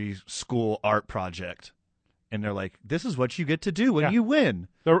elementary school art project. And they're like, this is what you get to do when you win.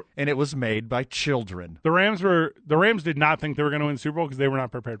 And it was made by children. The Rams did not think they were going to win the Super Bowl because they were not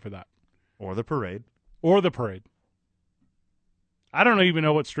prepared for that. Or the parade. I don't even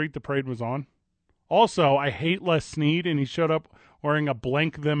know what street the parade was on. Also, I hate Les Snead, and he showed up wearing a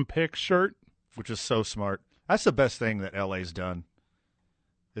Blank Them Pick shirt. Which is so smart. That's the best thing that LA's done,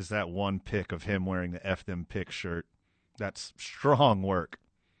 is that one pic of him wearing the F Them Pick shirt. That's strong work.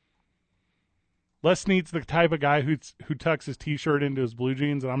 Les Snead's the type of guy who tucks his T-shirt into his blue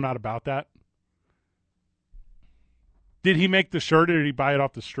jeans, and I'm not about that. Did he make the shirt, or did he buy it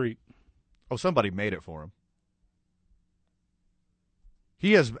off the street? Oh, somebody made it for him.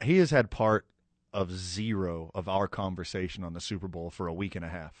 He has had part of zero of our conversation on the Super Bowl for a week and a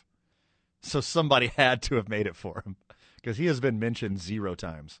half. So somebody had to have made it for him, because he has been mentioned 0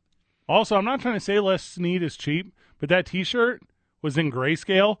 times. Also, I'm not trying to say Les Snead is cheap, but that T-shirt was in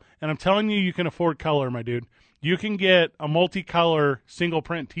grayscale, and I'm telling you can afford color, my dude. You can get a multicolor single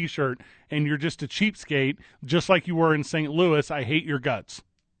print T-shirt, and you're just a cheapskate, just like you were in St. Louis. I hate your guts.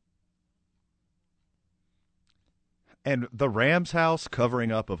 And the Rams house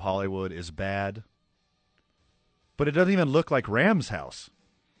covering up of Hollywood is bad, but it doesn't even look like Rams house.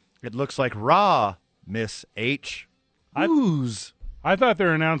 It looks like raw Miss H. Ooze. I thought they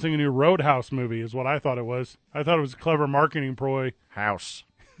were announcing a new Roadhouse movie is what I thought it was. I thought it was a clever marketing ploy. House.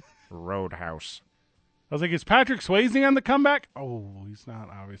 Roadhouse. I was like, is Patrick Swayze on the comeback? Oh, he's not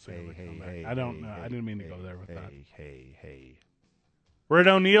obviously on the comeback. I don't know. I didn't mean to go there with that. Hey. We're at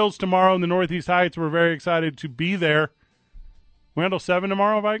O'Neill's tomorrow in the Northeast Heights. We're very excited to be there. We handle 7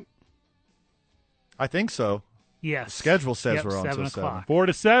 tomorrow, Mike? I think so. Yes. The schedule says we're on 7 till 7. 4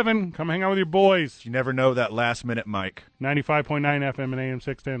 to 7. Come hang out with your boys. You never know that last minute, Mike. 95.9 FM and AM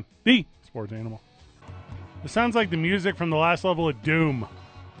 610. The Sports Animal. It sounds like the music from the last level of Doom.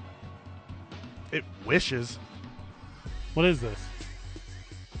 It wishes. What is this?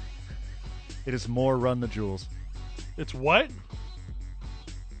 It is more Run the Jewels. It's what?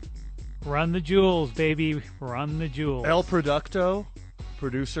 Run the jewels, baby. Run the jewels. El Producto,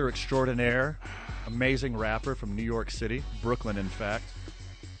 producer extraordinaire, amazing rapper from New York City, Brooklyn, in fact.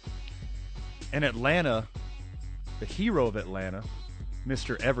 And Atlanta, the hero of Atlanta,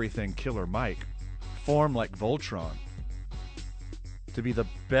 Mr. Everything Killer Mike, formed like Voltron to be the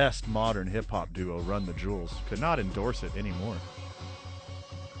best modern hip-hop duo, Run the Jewels. Could not endorse it anymore.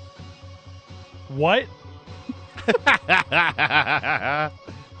 What?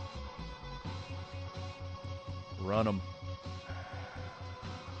 Run them.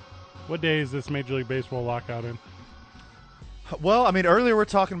 What day is this Major League Baseball lockout in? Well, I mean, earlier we're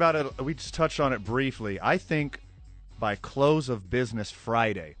talking about it. We just touched on it briefly. I think by close of business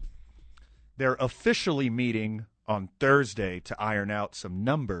Friday, they're officially meeting on Thursday to iron out some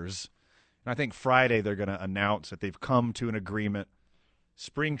numbers. And I think Friday they're going to announce that they've come to an agreement.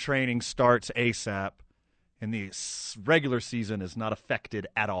 Spring training starts ASAP, and the regular season is not affected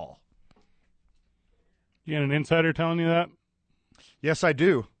at all. You got an insider telling you that? Yes, I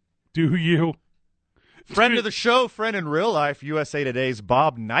do. Do you? Friend of the show, friend in real life, USA Today's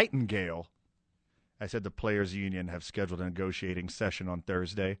Bob Nightingale. I said the Players Union have scheduled a negotiating session on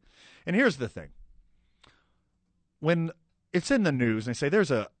Thursday. And here's the thing. When it's in the news, and they say there's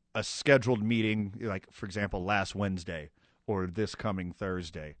a scheduled meeting, like, for example, last Wednesday or this coming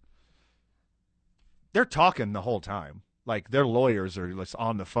Thursday, they're talking the whole time. Like, their lawyers are just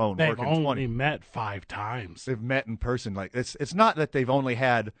on the phone They've working only 20. met 5 times. They've met in person. Like, it's not that they've only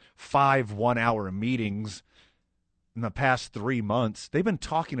had 5 one-hour meetings in the past 3 months. They've been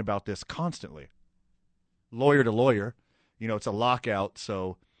talking about this constantly, lawyer to lawyer. You know, it's a lockout,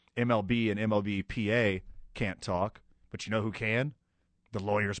 so MLB and MLBPA can't talk. But you know who can? The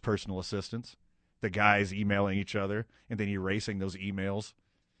lawyer's personal assistants. The guys emailing each other and then erasing those emails.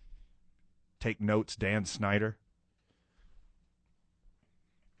 Take notes, Dan Snyder.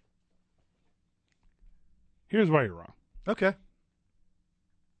 Here's why you're wrong. Okay.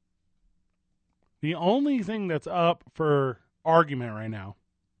 The only thing that's up for argument right now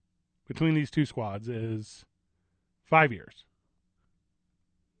between these two squads is 5 years.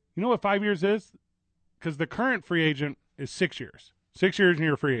 You know what 5 years is? Because the current free agent is 6 years. 6 years and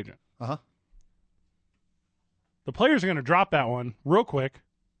you're a free agent. Uh-huh. The players are going to drop that one real quick.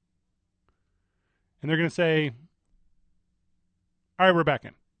 And they're going to say, all right, we're back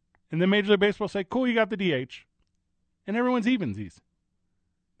in. And then Major League Baseball say, cool, you got the DH. And everyone's evensies.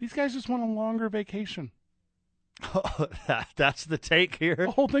 These guys just want a longer vacation. Oh, that's the take here.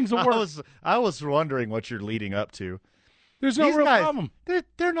 The whole thing's a work. I was wondering what you're leading up to. There's no These real guys, problem.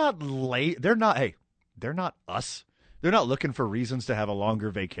 They're not late. They're not us. They're not looking for reasons to have a longer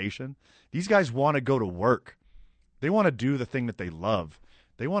vacation. These guys want to go to work. They want to do the thing that they love.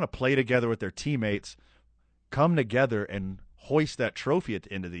 They want to play together with their teammates, come together and hoist that trophy at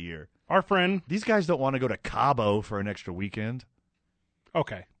the end of the year. Our friend. These guys don't want to go to Cabo for an extra weekend.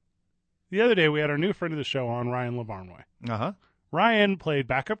 Okay. The other day we had our new friend of the show on, Ryan LaVarnway. Uh-huh. Ryan played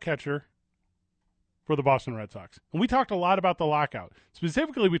backup catcher for the Boston Red Sox. And we talked a lot about the lockout.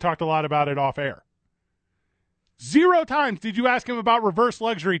 Specifically, we talked a lot about it off air. 0 times did you ask him about reverse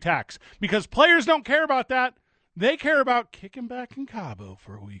luxury tax, because players don't care about that. They care about kicking back in Cabo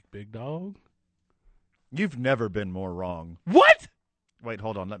for a week, big dog. You've never been more wrong. What? Wait,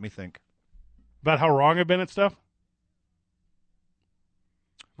 hold on. Let me think. About how wrong I've been at stuff?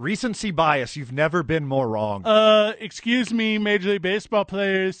 Recency bias. You've never been more wrong. Excuse me, Major League Baseball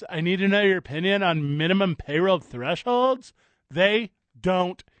players. I need to know your opinion on minimum payroll thresholds. They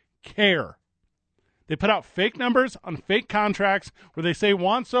don't care. They put out fake numbers on fake contracts where they say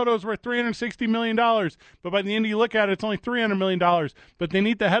Juan Soto's worth $360 million, but by the end you look at it, it's only $300 million. But they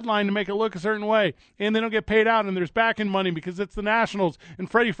need the headline to make it look a certain way, and they don't get paid out, and there's back-end money because it's the Nationals, and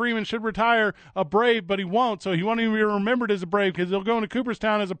Freddie Freeman should retire a Brave, but he won't, so he won't even be remembered as a Brave because he'll go into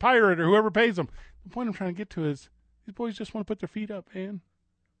Cooperstown as a Pirate or whoever pays him. The point I'm trying to get to is these boys just want to put their feet up, man.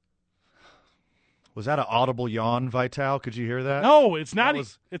 Was that an audible yawn, Vital? Could you hear that? No, it's not.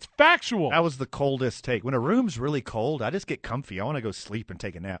 It's factual. That was the coldest take. When a room's really cold, I just get comfy. I want to go sleep and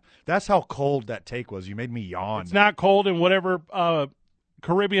take a nap. That's how cold that take was. You made me yawn. It's not cold in whatever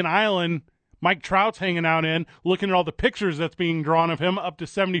Caribbean island Mike Trout's hanging out in, looking at all the pictures that's being drawn of him, up to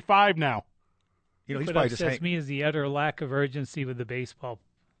 75 now. You know, he's What probably upsets just me is the utter lack of urgency with the baseball.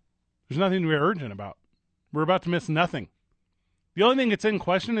 There's nothing to be urgent about. We're about to miss nothing. The only thing that's in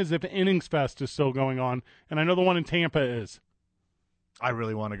question is if Innings Fest is still going on, and I know the one in Tampa is. I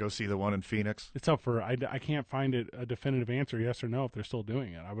really want to go see the one in Phoenix. It's up for, I can't find it a definitive answer, yes or no, if they're still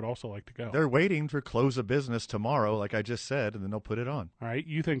doing it. I would also like to go. They're waiting for close of business tomorrow, like I just said, and then they'll put it on. All right,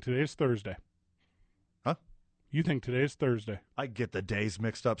 you think today's Thursday. Huh? You think today's Thursday. I get the days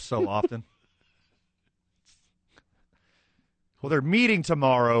mixed up so often. Well, they're meeting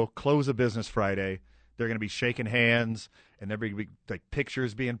tomorrow, close of business Friday. They're going to be shaking hands, and there will be like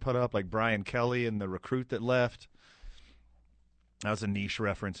pictures being put up, like Brian Kelly and the recruit that left. That was a niche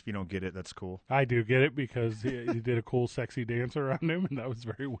reference. If you don't get it, that's cool. I do get it because he did a cool, sexy dance around him, and that was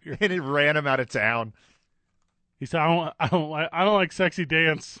very weird. And it ran him out of town. He said, "I don't like sexy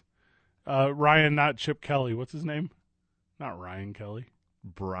dance." Ryan, not Chip Kelly. What's his name? Not Ryan Kelly.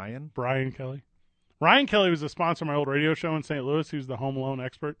 Brian Kelly. Ryan Kelly was a sponsor of my old radio show in St. Louis. He was the home loan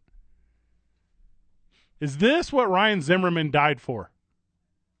expert. Is this what Ryan Zimmerman died for?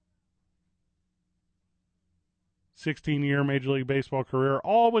 16-year Major League Baseball career,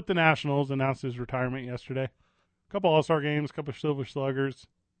 all with the Nationals, announced his retirement yesterday. A couple All-Star games, a couple Silver Sluggers.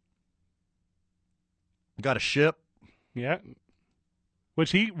 Got a ship. Yeah.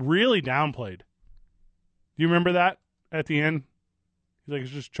 Which he really downplayed. Do you remember that at the end? He's like,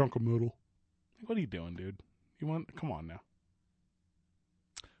 it's just a chunk of noodle. What are you doing, dude? Come on now.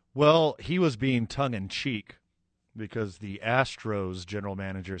 Well, he was being tongue-in-cheek because the Astros general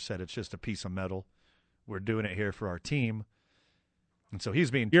manager said it's just a piece of metal. We're doing it here for our team. And so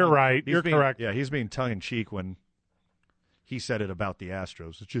he's being... You're right. You're correct. Yeah, he's being tongue-in-cheek when he said it about the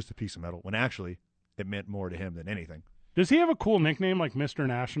Astros. It's just a piece of metal, when actually it meant more to him than anything. Does he have a cool nickname like Mr.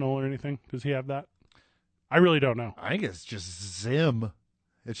 National or anything? Does he have that? I really don't know. I think it's just Zim.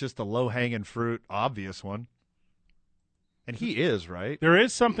 It's just the low-hanging fruit, obvious one. And he is, right? There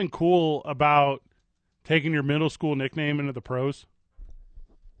is something cool about taking your middle school nickname into the pros.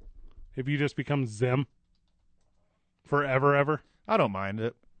 If you just become Zim forever, ever. I don't mind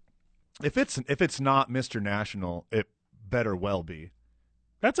it. If it's not Mr. National, it better well be.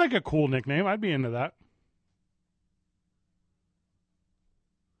 That's like a cool nickname. I'd be into that.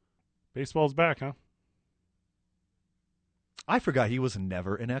 Baseball's back, huh? I forgot he was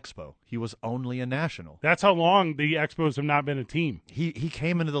never an Expo. He was only a National. That's how long the Expos have not been a team. He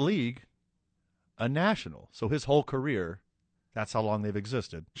came into the league a National. So his whole career, that's how long they've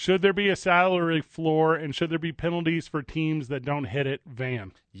existed. Should there be a salary floor, and should there be penalties for teams that don't hit it,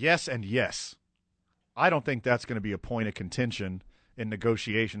 Van? Yes and yes. I don't think that's going to be a point of contention in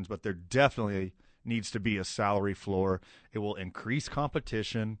negotiations, but there definitely needs to be a salary floor. It will increase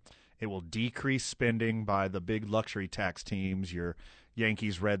competition. It will decrease spending by the big luxury tax teams, your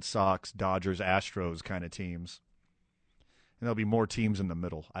Yankees, Red Sox, Dodgers, Astros kind of teams. And there'll be more teams in the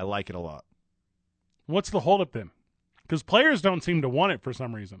middle. I like it a lot. What's the holdup then? Because players don't seem to want it for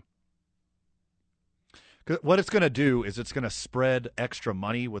some reason. What it's going to do is it's going to spread extra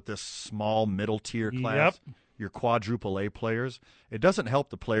money with this small middle-tier class, your quadruple A players. It doesn't help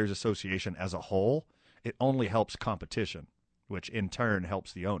the Players Association as a whole. It only helps competition, which in turn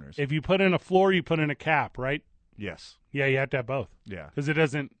helps the owners. If you put in a floor, you put in a cap, right? Yes. Yeah, you have to have both. Yeah. Because it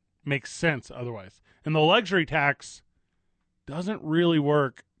doesn't make sense otherwise. And the luxury tax doesn't really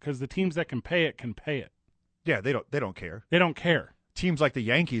work because the teams that can pay it can pay it. Yeah, they don't care. They don't care. Teams like the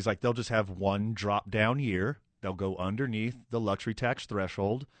Yankees, they'll just have one drop-down year. They'll go underneath the luxury tax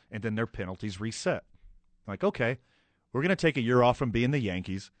threshold, and then their penalties reset. Like, okay, we're going to take a year off from being the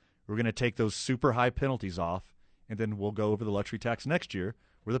Yankees. We're going to take those super high penalties off, and then we'll go over the luxury tax next year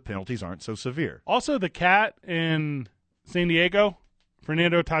where the penalties aren't so severe. Also, the cat in San Diego,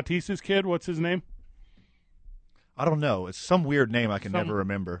 Fernando Tatis's kid, what's his name? I don't know. It's some weird name I can never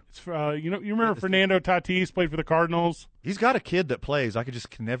remember. It's you remember Fernando Tatis played for the Cardinals? He's got a kid that plays. I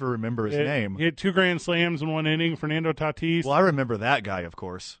can never remember his name. He had 2 grand slams in one inning, Fernando Tatis. Well, I remember that guy, of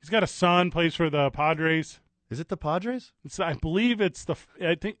course. He's got a son, plays for the Padres. Is it the Padres? I believe it's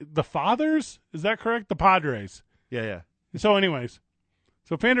the Fathers. Is that correct? The Padres. Yeah. So anyways,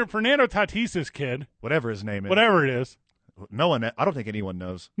 Fernando Tatis's kid. Whatever his name is. Whatever it is. No one, I don't think anyone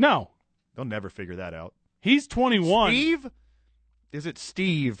knows. No. They'll never figure that out. He's 21. Steve? Is it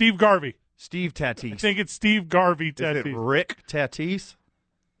Steve? Steve Garvey. Steve Tatis. I think it's Steve Garvey Tatis. Is it Rick Tatis?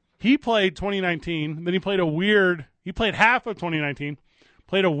 He played 2019. Then he played half of 2019,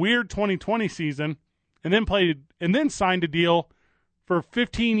 played a weird 2020 season, and then signed a deal for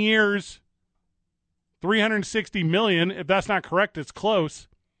 15 years, $360 million. If that's not correct, it's close.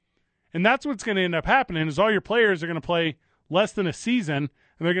 And that's what's going to end up happening is all your players are going to play less than a season,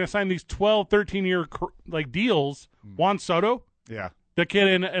 and they're going to sign these 12, 13-year deals. Juan Soto? Yeah. The kid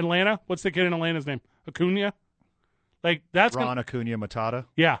in Atlanta? What's the kid in Atlanta's name? Acuna? That's Ron Acuna Matata?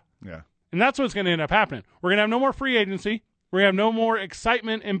 Yeah. Yeah. And that's what's going to end up happening. We're going to have no more free agency. We're going to have no more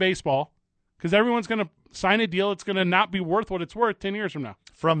excitement in baseball because everyone's going to sign a deal. It's going to not be worth what it's worth 10 years from now.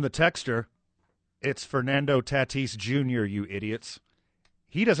 From the texter, it's Fernando Tatis Jr., you idiots.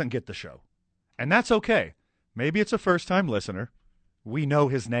 He doesn't get the show. And that's okay. Maybe it's a first-time listener. We know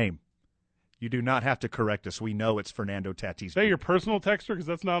his name. You do not have to correct us. We know it's Fernando Tatis. Is that your personal texter? Because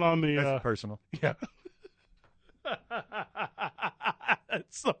that's not on the... That's personal. Yeah.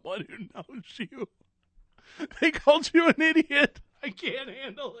 That's someone who knows you. They called you an idiot. I can't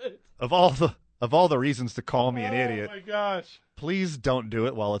handle it. Of all the reasons to call me an idiot. Oh, my gosh. Please don't do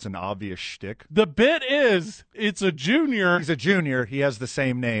it while it's an obvious shtick. The bit is, it's a junior. He's a junior. He has the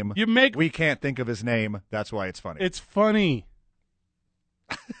same name. We can't think of his name. That's why it's funny. It's funny.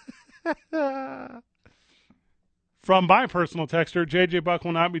 From my personal texter, JJ Buck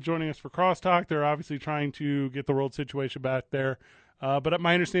will not be joining us for Crosstalk. They're obviously trying to get the world situation back there. But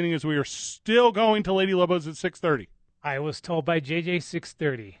my understanding is we are still going to Lady Lobos at 6:30. I was told by JJ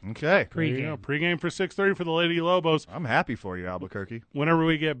 6:30. Okay. Pregame. Pregame for 6:30 for the Lady Lobos. I'm happy for you, Albuquerque. Whenever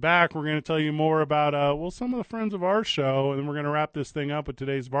we get back, we're going to tell you more about, some of the friends of our show, and then we're going to wrap this thing up with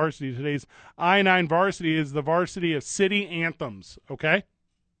today's varsity. Today's I-9 varsity is the varsity of city anthems, okay?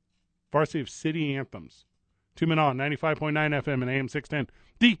 Varsity of city anthems. 2 Men On, 95.9 FM and AM 610,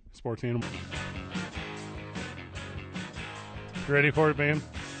 the Sports Animal. You ready for it, man?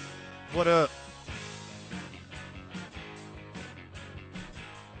 What up?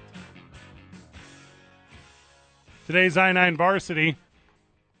 Today's I-9 varsity.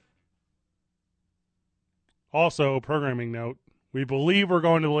 Also, programming note, we believe we're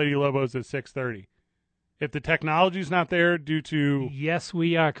going to the Lady Lobos at 6:30. If the technology's not there due to... Yes,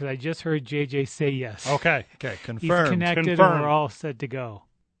 we are, because I just heard JJ say yes. Okay. Confirmed. He's connected Confirmed. and we're all set to go.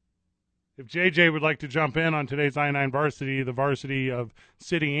 If JJ would like to jump in on today's I-9 varsity, the varsity of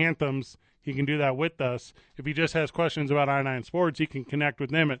city anthems, he can do that with us. If he just has questions about I-9 sports, he can connect with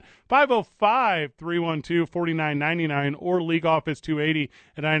them at 505-312-4999 or League Office 280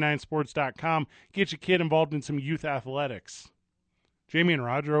 at i9sports.com. Get your kid involved in some youth athletics. Jamie and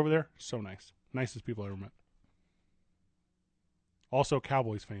Roger over there, so nice. Nicest people I ever met. Also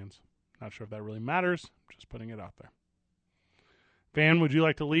Cowboys fans. Not sure if that really matters. Just putting it out there. Van, would you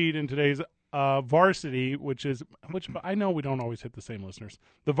like to lead in today's varsity, which I know we don't always hit the same listeners.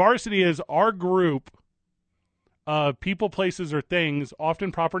 The varsity is our group of people, places, or things,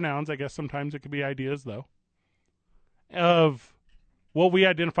 often proper nouns. I guess sometimes it could be ideas, though, of what we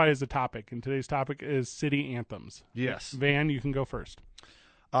identify as a topic. And today's topic is city anthems. Yes. Van, you can go first.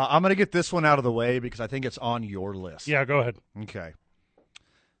 I'm going to get this one out of the way because I think it's on your list. Yeah, go ahead. Okay.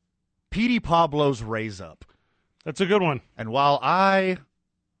 Petey Pablo's Raise Up. That's a good one. And while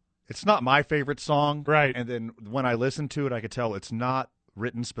it's not my favorite song. Right. And then when I listen to it, I could tell it's not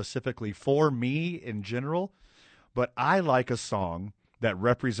written specifically for me in general. But I like a song that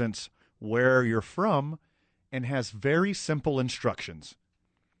represents where you're from and has very simple instructions.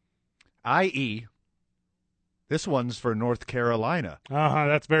 I.e., this one's for North Carolina.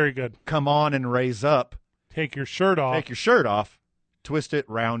 That's very good. Come on and raise up. Take your shirt off. Take your shirt off. Twist it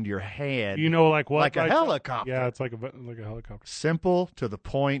round your head. You know, like what? Like a helicopter. Yeah, it's like a helicopter. Simple, to the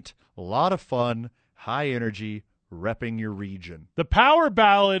point, a lot of fun, high energy, repping your region. The power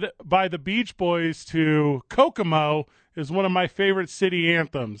ballad by the Beach Boys to Kokomo is one of my favorite city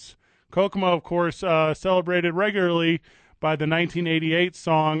anthems. Kokomo, of course, celebrated regularly by the 1988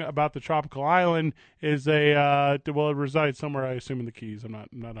 song about the tropical island, is it resides somewhere, I assume, in the Keys. I'm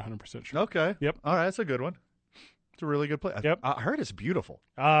not 100% sure. Okay. Yep. All right, that's a good one. It's a really good place. Yep. I heard it's beautiful.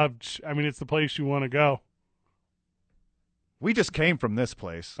 It's the place you want to go. We just came from this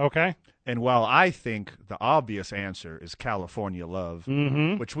place. Okay. And while I think the obvious answer is California Love,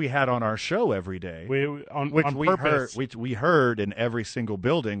 which we had on our show every day, we heard in every single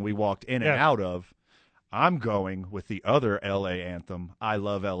building we walked in and out of, I'm going with the other L.A. anthem, I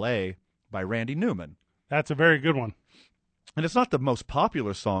Love L.A., by Randy Newman. That's a very good one. And it's not the most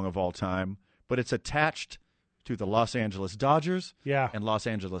popular song of all time, but it's attached to the Los Angeles Dodgers and Los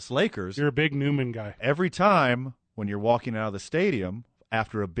Angeles Lakers. You're a big Newman guy. Every time when you're walking out of the stadium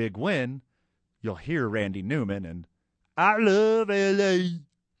after a big win, you'll hear Randy Newman and I love L.A.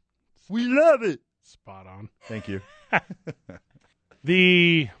 We love it. Spot on. Thank you.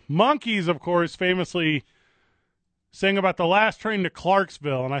 The Monkees, of course, famously sang about the last train to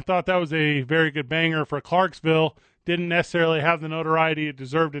Clarksville, and I thought that was a very good banger for Clarksville didn't necessarily have the notoriety it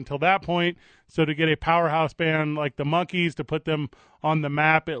deserved until that point. So to get a powerhouse band like the Monkees to put them on the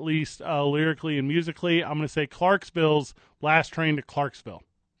map, at least lyrically and musically, I'm going to say Clarksville's Last Train to Clarksville.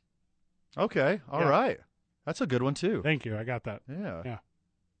 Okay, all right. That's a good one, too. Thank you. I got that. Yeah.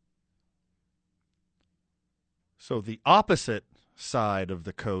 So the opposite side of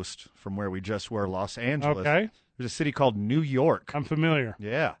the coast from where we just were, Los Angeles, there's a city called New York. I'm familiar.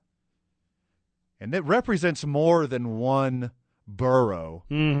 Yeah. And it represents more than one borough.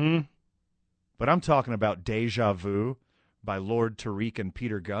 Mm-hmm. But I'm talking about Deja Vu by Lord Tariq and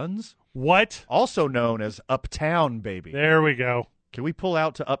Peter Guns. What? Also known as Uptown Baby. There we go. Can we pull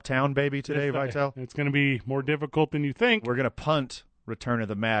out to Uptown Baby today, Vital? It's going to be more difficult than you think. We're going to punt Return of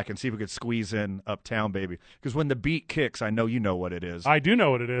the Mac and see if we could squeeze in Uptown Baby. Because when the beat kicks, I know you know what it is. I do know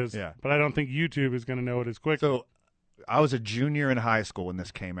what it is. Yeah. But I don't think YouTube is going to know it as quick. So I was a junior in high school when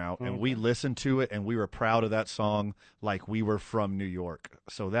this came out, and we listened to it, and we were proud of that song like we were from New York.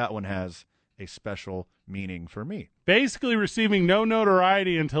 So that one has a special meaning for me. Basically receiving no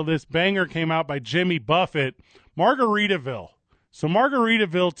notoriety until this banger came out by Jimmy Buffett, Margaritaville. So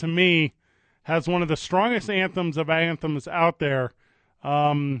Margaritaville, to me, has one of the strongest anthems of anthems out there.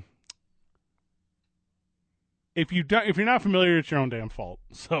 If you're not familiar, it's your own damn fault.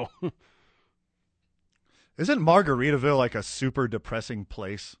 So, isn't Margaritaville like a super depressing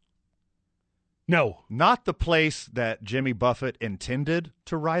place? No, not the place that Jimmy Buffett intended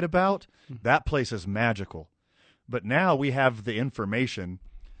to write about. That place is magical. But now we have the information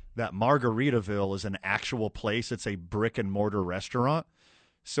that Margaritaville is an actual place. It's a brick and mortar restaurant.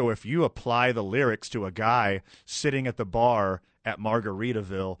 So if you apply the lyrics to a guy sitting at the bar at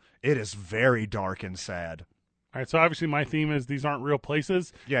Margaritaville, it is very dark and sad. All right, so obviously my theme is these aren't real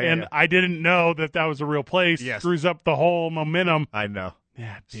places. Yeah. I didn't know that was a real place. Yes. Screws up the whole momentum. I know.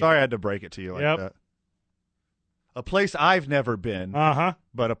 Yeah. Sorry I had to break it to you like that. A place I've never been,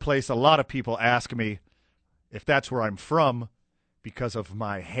 but a place a lot of people ask me if that's where I'm from because of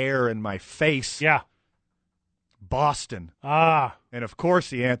my hair and my face. Yeah. Boston. And of course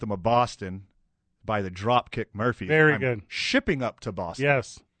the anthem of Boston by the Dropkick Murphys. Very I'm good. Shipping up to Boston.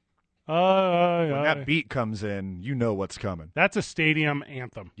 Yes. When that beat comes in, you know what's coming. That's a stadium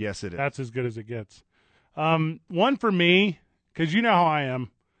anthem. Yes, it is. That's as good as it gets. One for me, because you know how I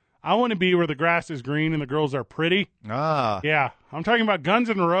am. I want to be where the grass is green and the girls are pretty. Yeah. I'm talking about Guns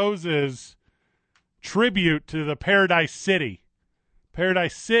N' Roses' tribute to the Paradise City.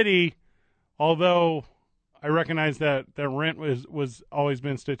 Paradise City, although I recognize that rent was always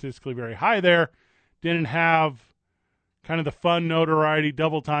been statistically very high there, didn't have kind of the fun notoriety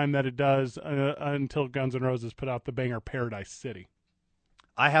double time that it does until Guns N' Roses put out the banger Paradise City.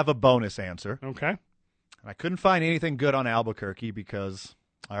 I have a bonus answer. Okay. I couldn't find anything good on Albuquerque because,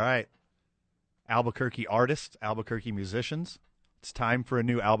 all right, Albuquerque artists, Albuquerque musicians, it's time for a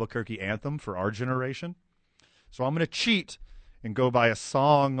new Albuquerque anthem for our generation. So I'm going to cheat and go by a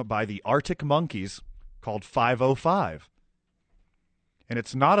song by the Arctic Monkeys called 505. And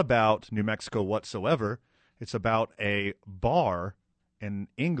it's not about New Mexico whatsoever. It's about a bar in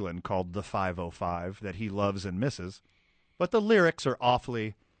England called the 505 that he loves and misses. But the lyrics are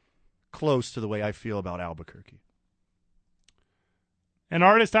awfully close to the way I feel about Albuquerque. An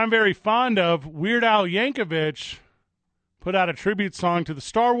artist I'm very fond of, Weird Al Yankovic, put out a tribute song to the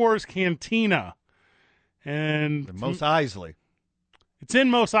Star Wars Cantina. And Mos Eisley. It's in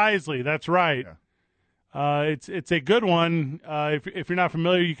Mos Eisley, that's right. Yeah. It's a good one. If you're not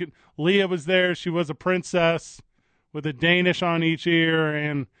familiar, Leia was there. She was a princess with a Danish on each ear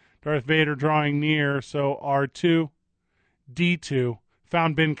and Darth Vader drawing near. So R2, D2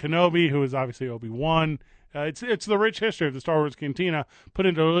 found Ben Kenobi, who is obviously Obi-Wan. It's the rich history of the Star Wars Cantina put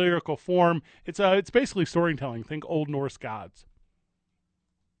into lyrical form. It's basically storytelling. Think Old Norse gods.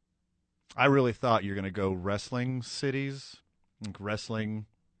 I really thought you were going to go wrestling cities, like wrestling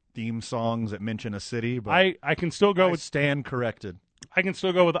theme songs that mention a city, but I can still go with stand corrected. I can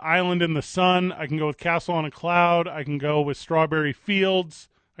still go with Island in the Sun. I can go with Castle on a Cloud. I can go with Strawberry Fields.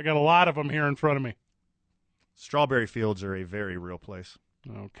 I got a lot of them here in front of me. Strawberry Fields are a very real place.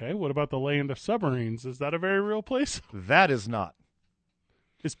 Okay, what about the Land of Submarines? Is that a very real place? That is not.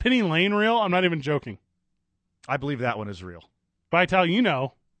 Is Penny Lane real? I'm not even joking. I believe that one is real. Vital, you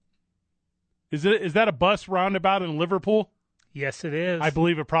know. Is that a bus roundabout in Liverpool? Yes, it is. I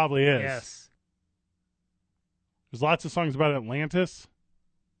believe it probably is. Yes. There's lots of songs about Atlantis.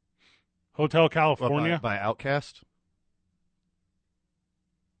 Hotel California. By Outkast?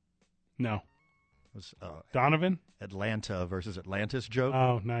 No. Was Donovan? Atlanta versus Atlantis joke.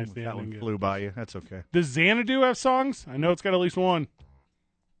 Oh, nice. That one flew by you. That's okay. Does Xanadu have songs? I know it's got at least one.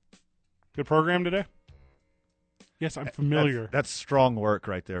 Good program today? Yes, I'm familiar. That's strong work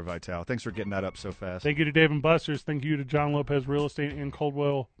right there, Vital. Thanks for getting that up so fast. Thank you to Dave & Buster's. Thank you to John Lopez Real Estate and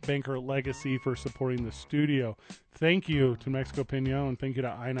Coldwell Banker Legacy for supporting the studio. Thank you to Mexico Pinon. Thank you to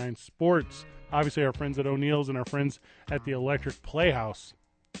I-9 Sports. Obviously, our friends at O'Neill's and our friends at the Electric Playhouse.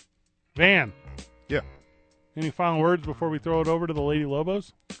 Van. Yeah. Any final words before we throw it over to the Lady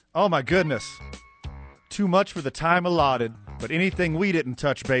Lobos? Oh, my goodness. Too much for the time allotted, but anything we didn't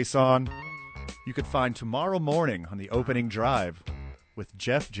touch base on, you could find tomorrow morning on the opening drive with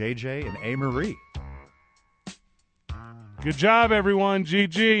Jeff, JJ, and A. Marie. Good job, everyone.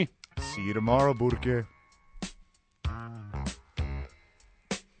 GG. See you tomorrow, Burke.